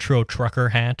Taco retro trucker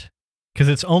hat? Because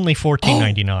it's only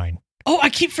 $14.99. Oh, I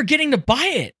keep forgetting to buy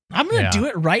it. I'm going to do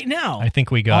it right now. I think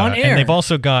we got on it. air. And they've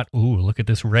also got, look at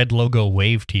this red logo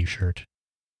wave t-shirt.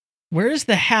 Where is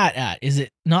the hat at? Is it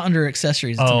not under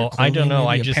accessories? It's under I don't know.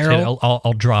 I just hit,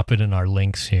 I'll drop it in our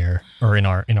links here, or in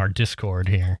our Discord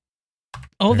here.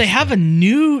 Oh, they have a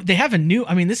new.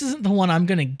 I mean, this isn't the one I'm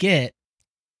gonna get,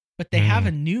 but they have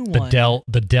a new one.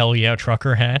 The Del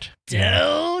trucker hat.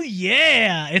 Del,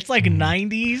 yeah. It's like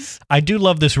 90s. I do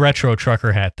love this retro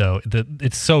trucker hat though.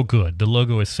 It's so good. The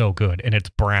logo is so good, and it's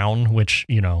brown, which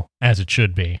as it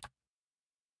should be.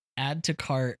 Add to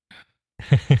cart.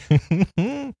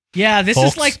 Yeah, this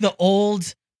Folks, is like the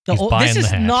old. This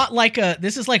is not like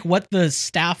this is like what the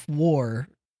staff wore,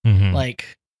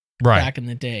 like back in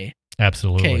the day.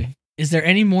 Absolutely. Okay, is there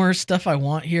any more stuff I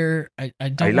want here? I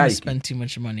don't want to spend too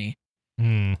much money.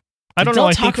 I don't know.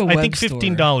 I think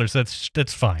 $15.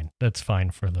 That's fine. That's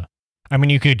fine for the. I mean,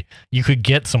 you could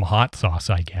get some hot sauce,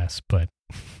 I guess, but.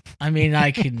 I mean,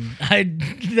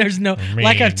 there's no,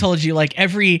 like I've told you, like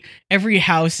every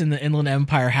house in the Inland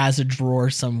Empire has a drawer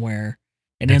somewhere.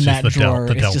 And in that drawer,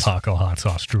 the Del just Taco hot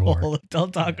sauce drawer. Full of Del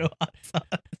Taco hot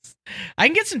sauce. I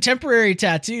can get some temporary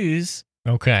tattoos.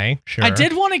 Okay, sure. I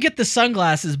did want to get the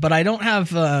sunglasses, but I don't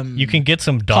have. You can get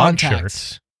some dog contacts.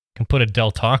 shirts. You can put a Del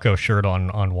Taco shirt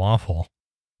on Waffle.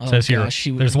 Oh, says gosh,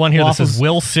 here. There's one here that says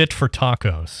 "Will sit for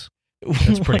tacos."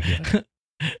 That's pretty good.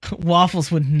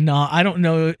 Waffles would not. I don't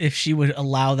know if she would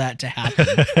allow that to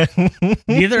happen.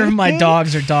 Neither of my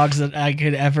dogs are dogs that I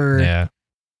could ever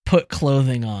put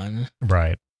clothing on.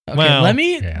 Right. Okay, well, let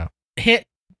me hit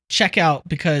checkout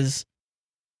because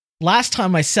last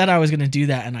time I said I was going to do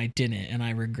that and I didn't, and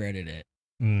I regretted it.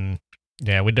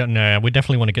 Yeah, we don't. We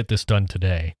definitely want to get this done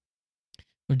today.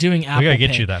 We're doing Apple Pay. We gotta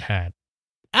get you that hat.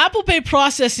 Apple Pay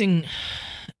processing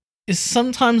is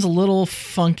sometimes a little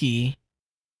funky.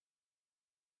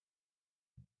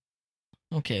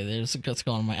 Okay, let's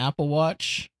go on my Apple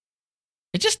Watch.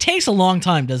 It just takes a long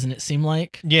time, doesn't it seem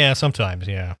like? Yeah, sometimes,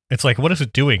 yeah. It's like, what is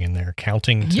it doing in there?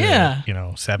 Counting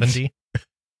to, 70?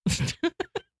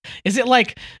 Is it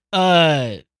like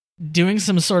doing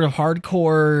some sort of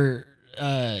hardcore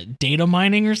data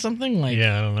mining or something? Like,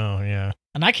 yeah, I don't know, yeah.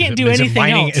 And I can't do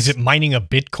anything else. Is it mining a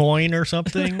Bitcoin or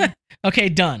something? Okay,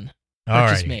 done. All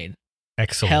Purchase right. made.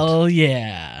 Excellent. Hell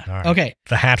yeah. All right. Okay.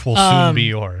 The hat will soon be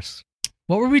yours.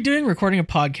 What were we doing? Recording a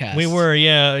podcast. We were,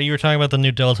 yeah. You were talking about the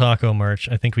new Del Taco merch.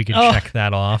 I think we can check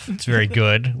that off. It's very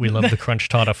good. We love the Crunch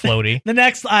Tata Floaty. The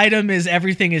next item is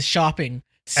everything is shopping.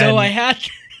 So and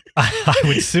I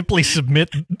would simply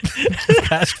submit the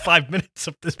past 5 minutes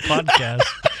of this podcast.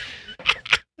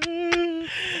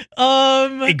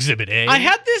 Exhibit A. I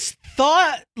had this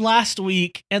thought last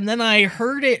week, and then I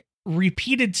heard it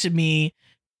repeated to me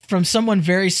from someone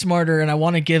very smarter, and I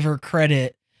want to give her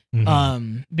credit.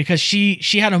 Because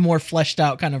she had a more fleshed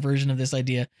out kind of version of this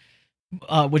idea,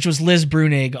 which was Liz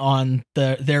Brunig on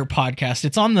their podcast.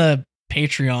 It's on the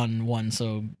Patreon one,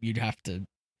 so you'd have to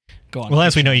go on. Well,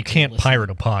 as we know, you to can't listen. pirate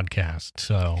a podcast,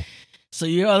 so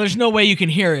there's no way you can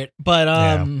hear it,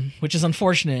 but which is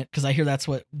unfortunate because I hear that's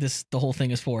what the whole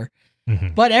thing is for.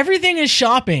 Mhm. But everything is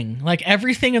shopping. Like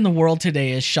everything in the world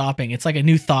today is shopping. It's like a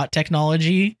new thought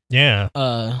technology. yeah.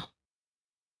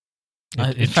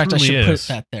 In fact, I should put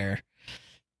that there.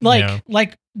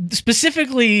 Like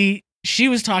specifically, she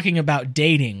was talking about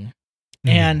dating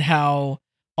and how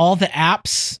all the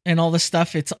apps and all the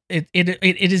stuff. It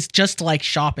is just like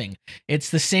shopping. It's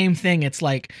the same thing. It's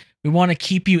like we want to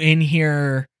keep you in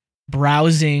here,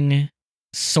 browsing,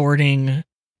 sorting,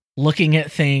 looking at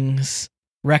things,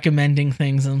 recommending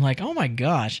things. And I'm like, oh my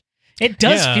gosh, it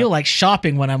does feel like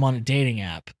shopping when I'm on a dating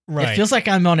app. Right. It feels like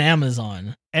I'm on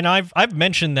Amazon. And I've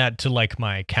mentioned that to like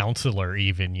my counselor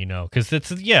even, because it's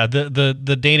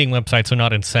the dating websites are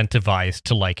not incentivized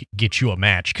to like get you a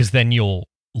match because then you'll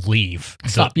leave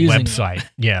Stop the using website.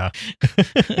 Yeah.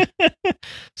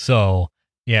 So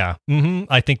yeah,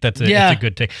 I think it's a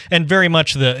good take, and very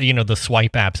much the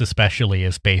swipe apps especially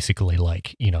is basically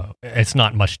like it's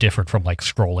not much different from like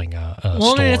scrolling a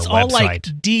store and it's website. all like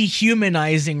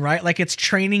dehumanizing, right? Like it's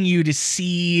training you to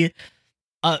see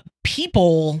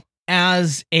people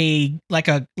as a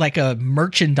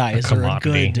merchandise or a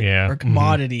good or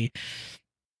commodity.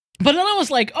 But then I was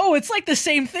like, oh, it's like the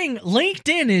same thing.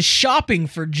 LinkedIn is shopping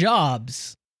for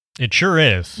jobs. It sure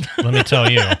is. Let me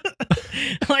tell you.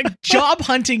 Like job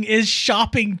hunting is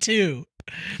shopping too.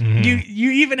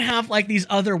 You even have like these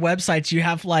other websites. You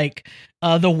have like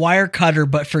the Wirecutter,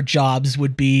 but for jobs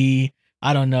would be,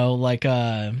 I don't know, like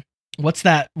what's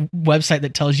that website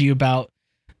that tells you about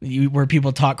where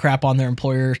people talk crap on their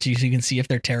employer so you can see if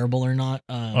they're terrible or not?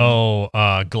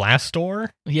 Glassdoor?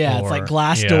 Yeah, it's like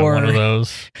Glassdoor. Yeah, one of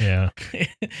those. Yeah.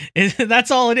 That's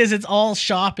all it is. It's all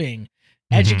shopping.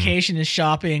 Education is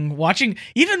shopping.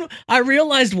 I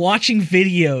realized watching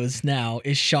videos now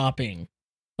is shopping.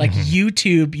 Like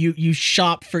YouTube, you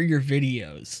shop for your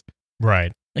videos.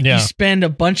 Right. Like you spend a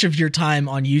bunch of your time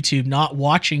on YouTube not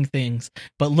watching things,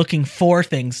 but looking for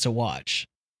things to watch.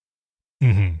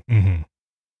 Reddit,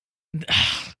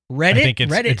 I think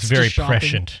it's very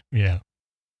prescient. Yeah.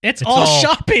 It's all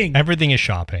shopping. Everything is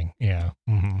shopping. Yeah.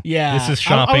 Yeah. This is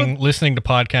shopping. Listening to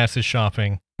podcasts is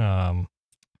shopping.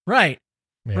 Right.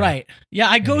 Yeah. Right. Yeah,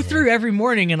 I go through every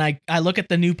morning and I look at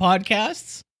the new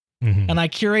podcasts and I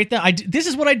curate them. This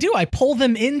is what I do. I pull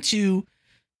them into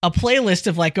a playlist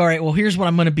of like, all right, well, here's what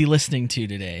I'm going to be listening to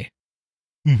today.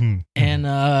 And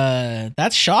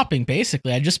that's shopping,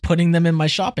 basically. I'm just putting them in my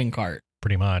shopping cart.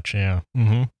 Pretty much, yeah.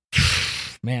 Man,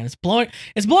 it's blowing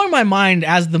my mind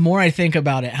as the more I think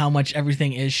about it, how much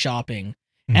everything is shopping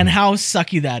and how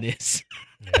sucky that is.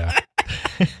 Yeah.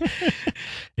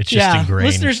 It's just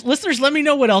ingrained. Listeners, let me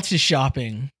know what else is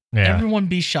shopping. Yeah. Everyone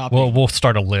be shopping. Well, we'll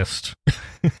start a list.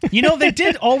 They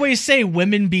did always say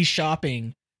women be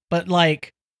shopping, but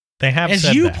like they have, as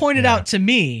said you that, pointed out to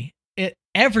me,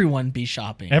 everyone be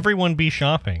shopping. Everyone be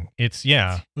shopping. It's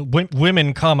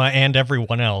women, and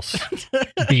everyone else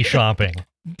be shopping.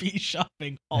 Be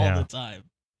shopping all the time.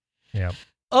 Yeah.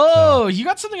 Oh, you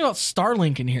got something about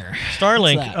Starlink in here.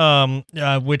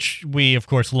 Starlink, which we of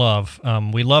course love.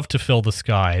 We love to fill the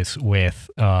skies with.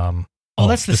 That's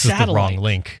the this satellite. Is the wrong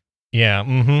link. Yeah.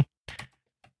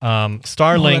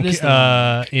 Starlink.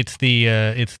 It's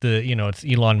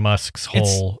Elon Musk's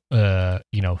whole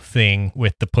thing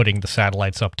with putting the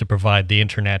satellites up to provide the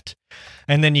internet,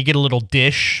 and then you get a little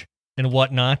dish and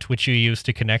whatnot, which you use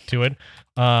to connect to it.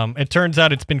 It turns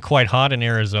out it's been quite hot in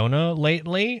Arizona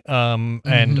lately.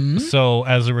 And so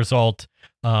as a result,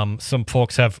 some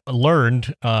folks have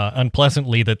learned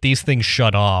unpleasantly that these things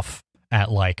shut off at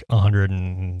like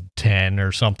 110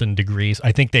 or something degrees.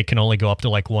 I think they can only go up to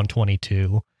like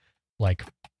 122.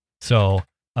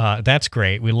 That's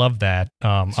great. We love that.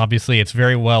 Obviously it's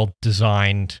very well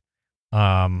designed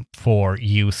for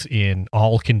use in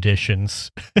all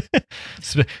conditions.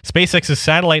 SpaceX's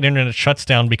satellite internet shuts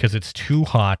down because it's too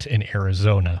hot in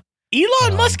Arizona.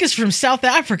 Elon Musk is from South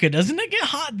Africa. Doesn't it get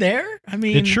hot there? I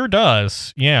mean, it sure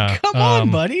does. Yeah. Come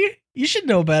on, buddy. You should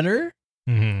know better.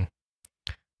 Yeah.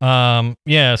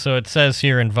 So it says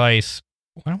here in Vice,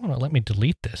 I don't want to let me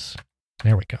delete this.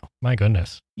 There we go. My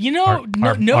goodness.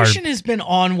 Notion has been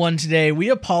on one today. We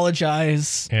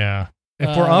apologize. Yeah.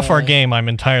 If we're off our game, I'm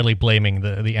entirely blaming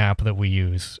the app that we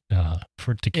use to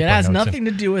keep. It has nothing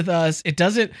to do with us. It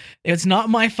doesn't. It's not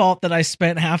my fault that I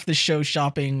spent half the show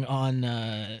shopping on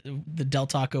the Del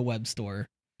Taco web store.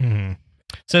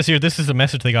 Says here, this is a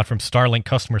message they got from Starlink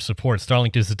customer support.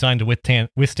 Starlink is designed to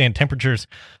withstand temperatures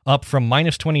up from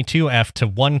minus 22F to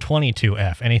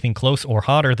 122F. Anything close or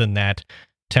hotter than that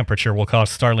temperature will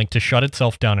cause Starlink to shut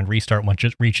itself down and restart once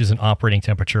it reaches an operating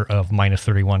temperature of minus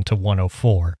 31 to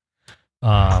 104.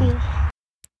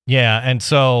 Yeah, and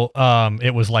so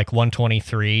it was like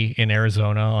 123 in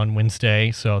Arizona on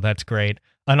Wednesday, so that's great.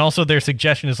 And also their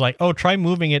suggestion is like, oh, try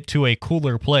moving it to a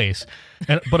cooler place.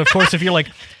 But of course, if you're like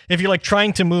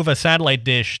trying to move a satellite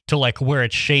dish to like where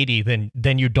it's shady,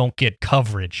 then you don't get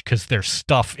coverage because there's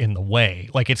stuff in the way.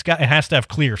 Like it has to have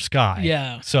clear sky.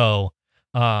 Yeah. So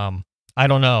I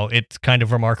don't know. It's kind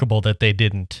of remarkable that they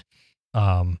didn't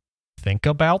think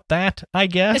about that, I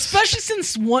guess. Especially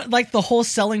since the whole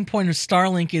selling point of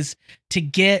Starlink is to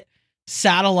get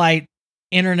satellite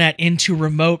internet into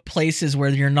remote places where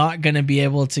you're not going to be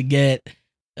able to get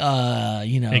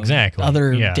exactly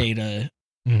other data.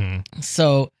 Mm-hmm.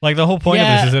 So like the whole point of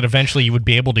this is that eventually you would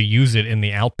be able to use it in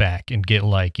the outback and get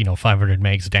 500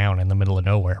 megs down in the middle of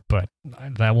nowhere, but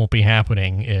that won't be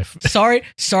happening if sorry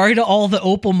to all the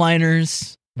opal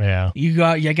miners. Yeah.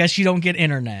 I guess you don't get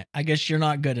internet. I guess you're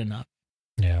not good enough.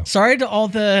 Yeah. Sorry to all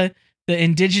the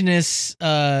indigenous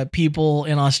people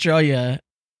in Australia.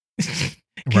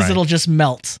 Because it'll just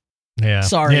melt. Yeah.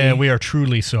 Sorry. Yeah, we are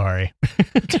truly sorry.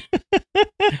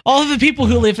 All of the people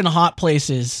who live in hot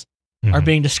places are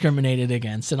being discriminated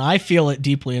against, and I feel it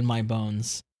deeply in my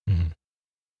bones. Mm-hmm.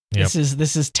 Yep.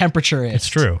 This is temperaturist.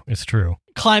 It's true.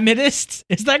 Climatist?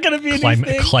 Is that going to be a new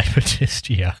thing?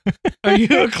 Climatist, yeah. Are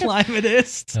you a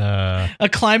climatist? A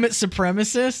climate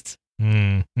supremacist?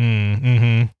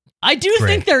 Mm-hmm. I do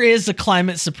think there is a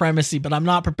climate supremacy, but I'm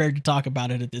not prepared to talk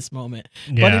about it at this moment.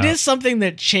 Yeah. But it is something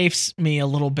that chafes me a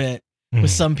little bit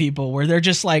with some people where they're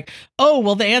just like, oh,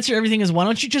 well, the answer to everything is why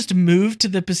don't you just move to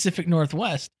the Pacific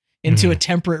Northwest into a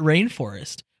temperate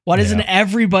rainforest? Why doesn't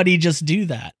everybody just do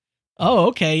that? Oh,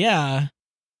 okay, yeah.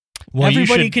 Well,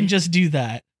 everybody can just do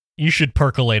that. You should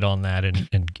percolate on that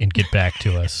and get back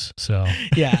to us. So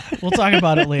yeah, we'll talk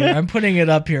about it later. I'm putting it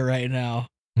up here right now.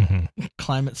 Mm-hmm.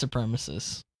 Climate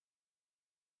supremacists.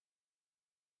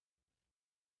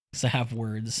 To have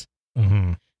words.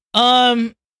 Mm-hmm.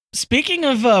 Speaking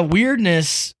of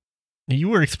weirdness, you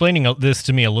were explaining this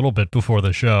to me a little bit before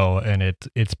the show, and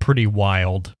it's pretty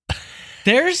wild.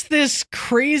 There's this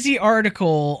crazy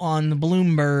article on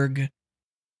Bloomberg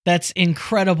that's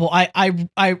incredible.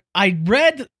 I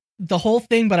read the whole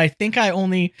thing, but I think I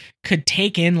only could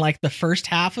take in like the first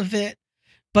half of it.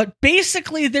 But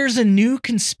basically, there's a new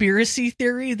conspiracy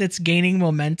theory that's gaining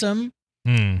momentum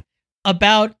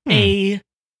about a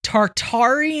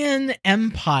Tartarian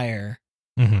empire,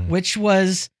 which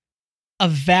was a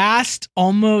vast,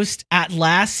 almost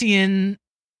Atlassian,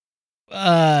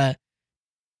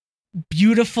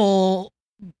 beautiful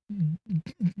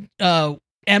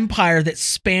empire that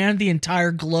spanned the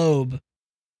entire globe.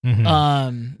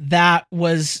 That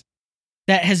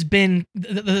has been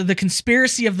the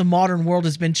conspiracy of the modern world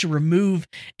has been to remove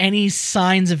any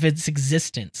signs of its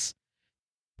existence.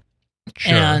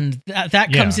 Sure. And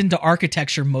that comes into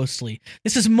architecture mostly.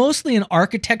 This is mostly an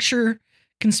architecture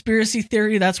conspiracy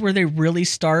theory. That's where they really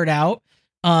start out.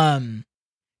 And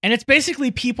it's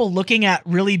basically people looking at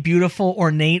really beautiful,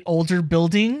 ornate, older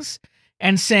buildings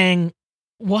and saying,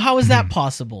 well, how is that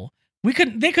possible? They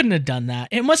couldn't have done that.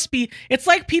 It's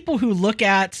like people who look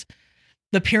at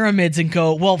the pyramids and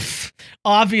go, well,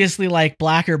 obviously like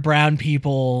black or brown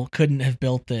people couldn't have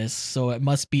built this, so it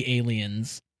must be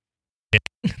aliens.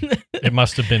 It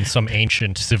must have been some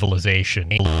ancient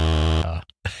civilization.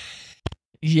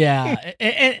 Yeah,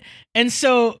 and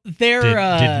so they're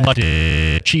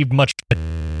achieved much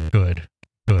good.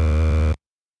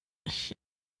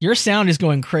 Your sound is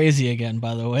going crazy again,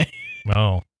 by the way.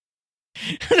 Oh,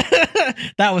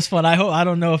 that was fun. I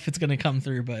don't know if it's gonna come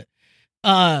through, but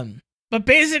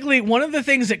basically one of the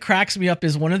things that cracks me up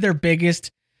is one of their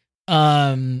biggest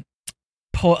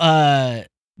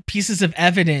pieces of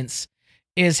evidence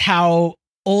is how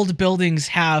old buildings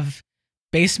have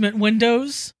basement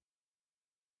windows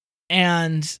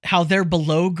and how they're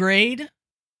below grade.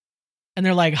 And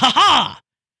they're like, haha,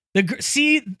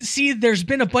 see, there's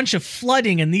been a bunch of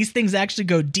flooding and these things actually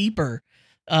go deeper.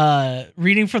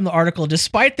 Reading from the article,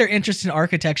 despite their interest in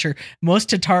architecture, most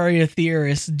Tartaria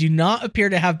theorists do not appear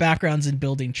to have backgrounds in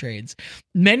building trades.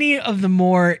 Many of the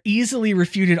more easily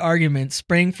refuted arguments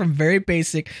spring from very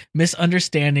basic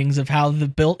misunderstandings of how the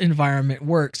built environment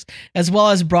works, as well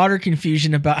as broader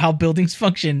confusion about how buildings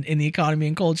function in the economy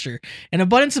and culture. An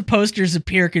abundance of posters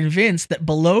appear convinced that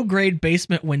below-grade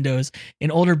basement windows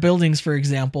in older buildings, for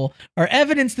example, are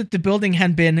evidence that the building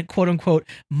had been, quote-unquote,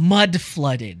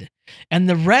 mud-flooded. and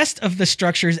the rest of the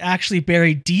structure is actually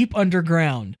buried deep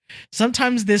underground.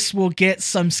 Sometimes this will get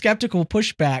some skeptical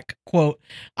pushback. Quote,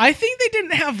 I think they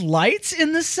didn't have lights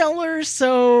in the cellar,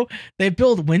 so they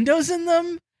build windows in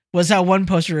them, was how one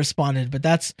poster responded, but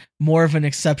that's more of an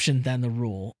exception than the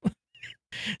rule.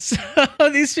 So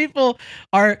these people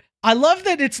are, I love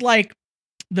that it's like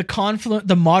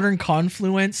the modern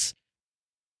confluence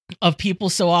of people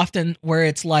so often where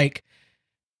it's like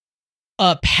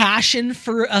a passion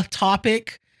for a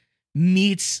topic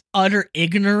meets utter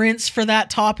ignorance for that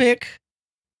topic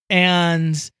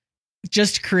and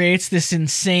just creates this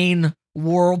insane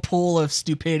whirlpool of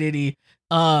stupidity.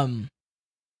 They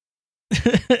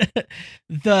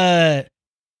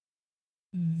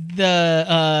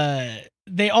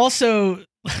also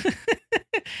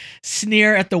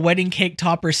sneer at the wedding cake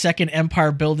topper Second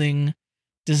Empire building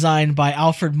designed by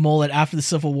Alfred Mollett after the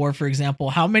Civil War, for example.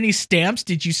 How many stamps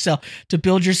did you sell to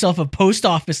build yourself a post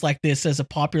office like this, as a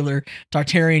popular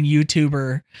Tartarian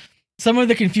YouTuber? Some of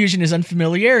the confusion is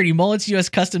unfamiliarity. Mollett's U.S.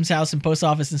 Customs House and Post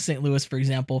Office in St. Louis, for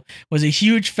example, was a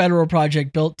huge federal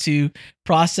project built to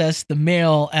process the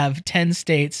mail of 10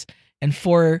 states and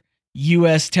 4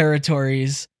 U.S.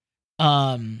 territories,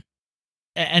 and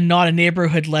not a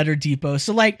neighborhood letter depot.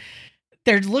 So, like,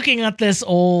 they're looking at this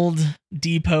old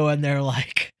depot and they're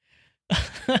like,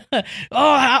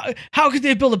 oh, how could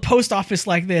they build a post office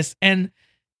like this? And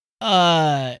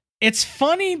it's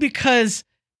funny because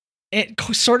it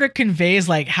sort of conveys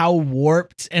like how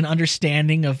warped an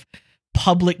understanding of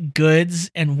public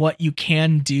goods and what you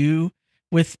can do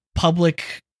with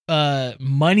public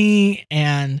money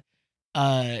and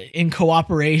in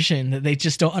cooperation, that they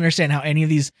just don't understand how any of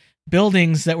these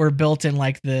buildings that were built in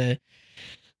like the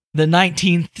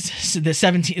 19th, the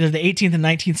 17th, the 18th and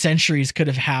 19th centuries could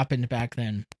have happened back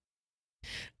then.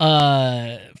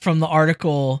 From the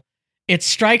article, it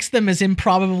strikes them as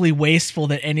improbably wasteful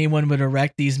that anyone would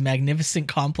erect these magnificent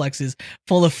complexes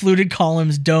full of fluted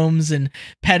columns, domes, and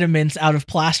pediments out of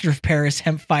plaster of Paris,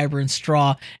 hemp fiber, and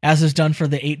straw, as was done for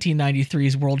the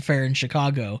 1893's World Fair in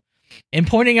Chicago. In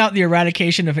pointing out the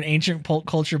eradication of an ancient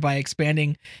culture by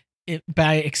expanding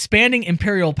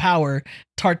imperial power,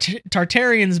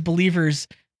 Tartarians believers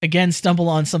again stumble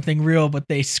on something real, but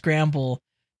they scramble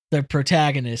the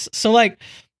protagonist. So like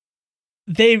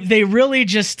they really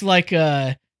just like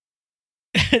they're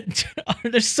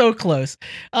so close.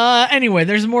 Anyway,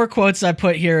 there's more quotes I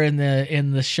put here in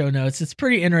the show notes. It's a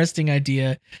pretty interesting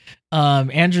idea.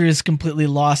 Andrew has completely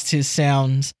lost his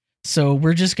sound, so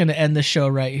we're just gonna end the show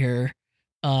right here.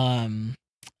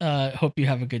 Hope you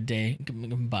have a good day.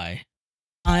 Bye.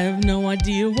 I have no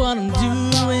idea what I'm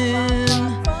doing.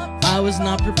 I was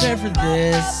not prepared for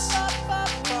this.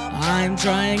 I'm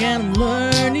trying and I'm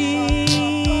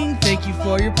learning. Thank you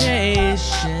for your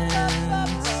patience.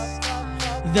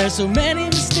 There's so many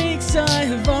mistakes I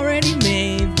have already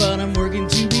made, but I'm working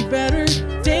to be better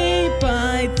day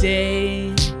by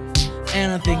day.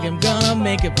 And I think I'm gonna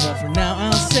make it, but for now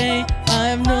I'll say I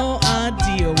have no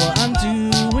idea what I'm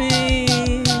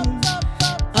doing.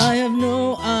 I have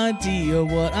no idea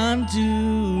what I'm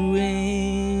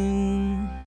doing.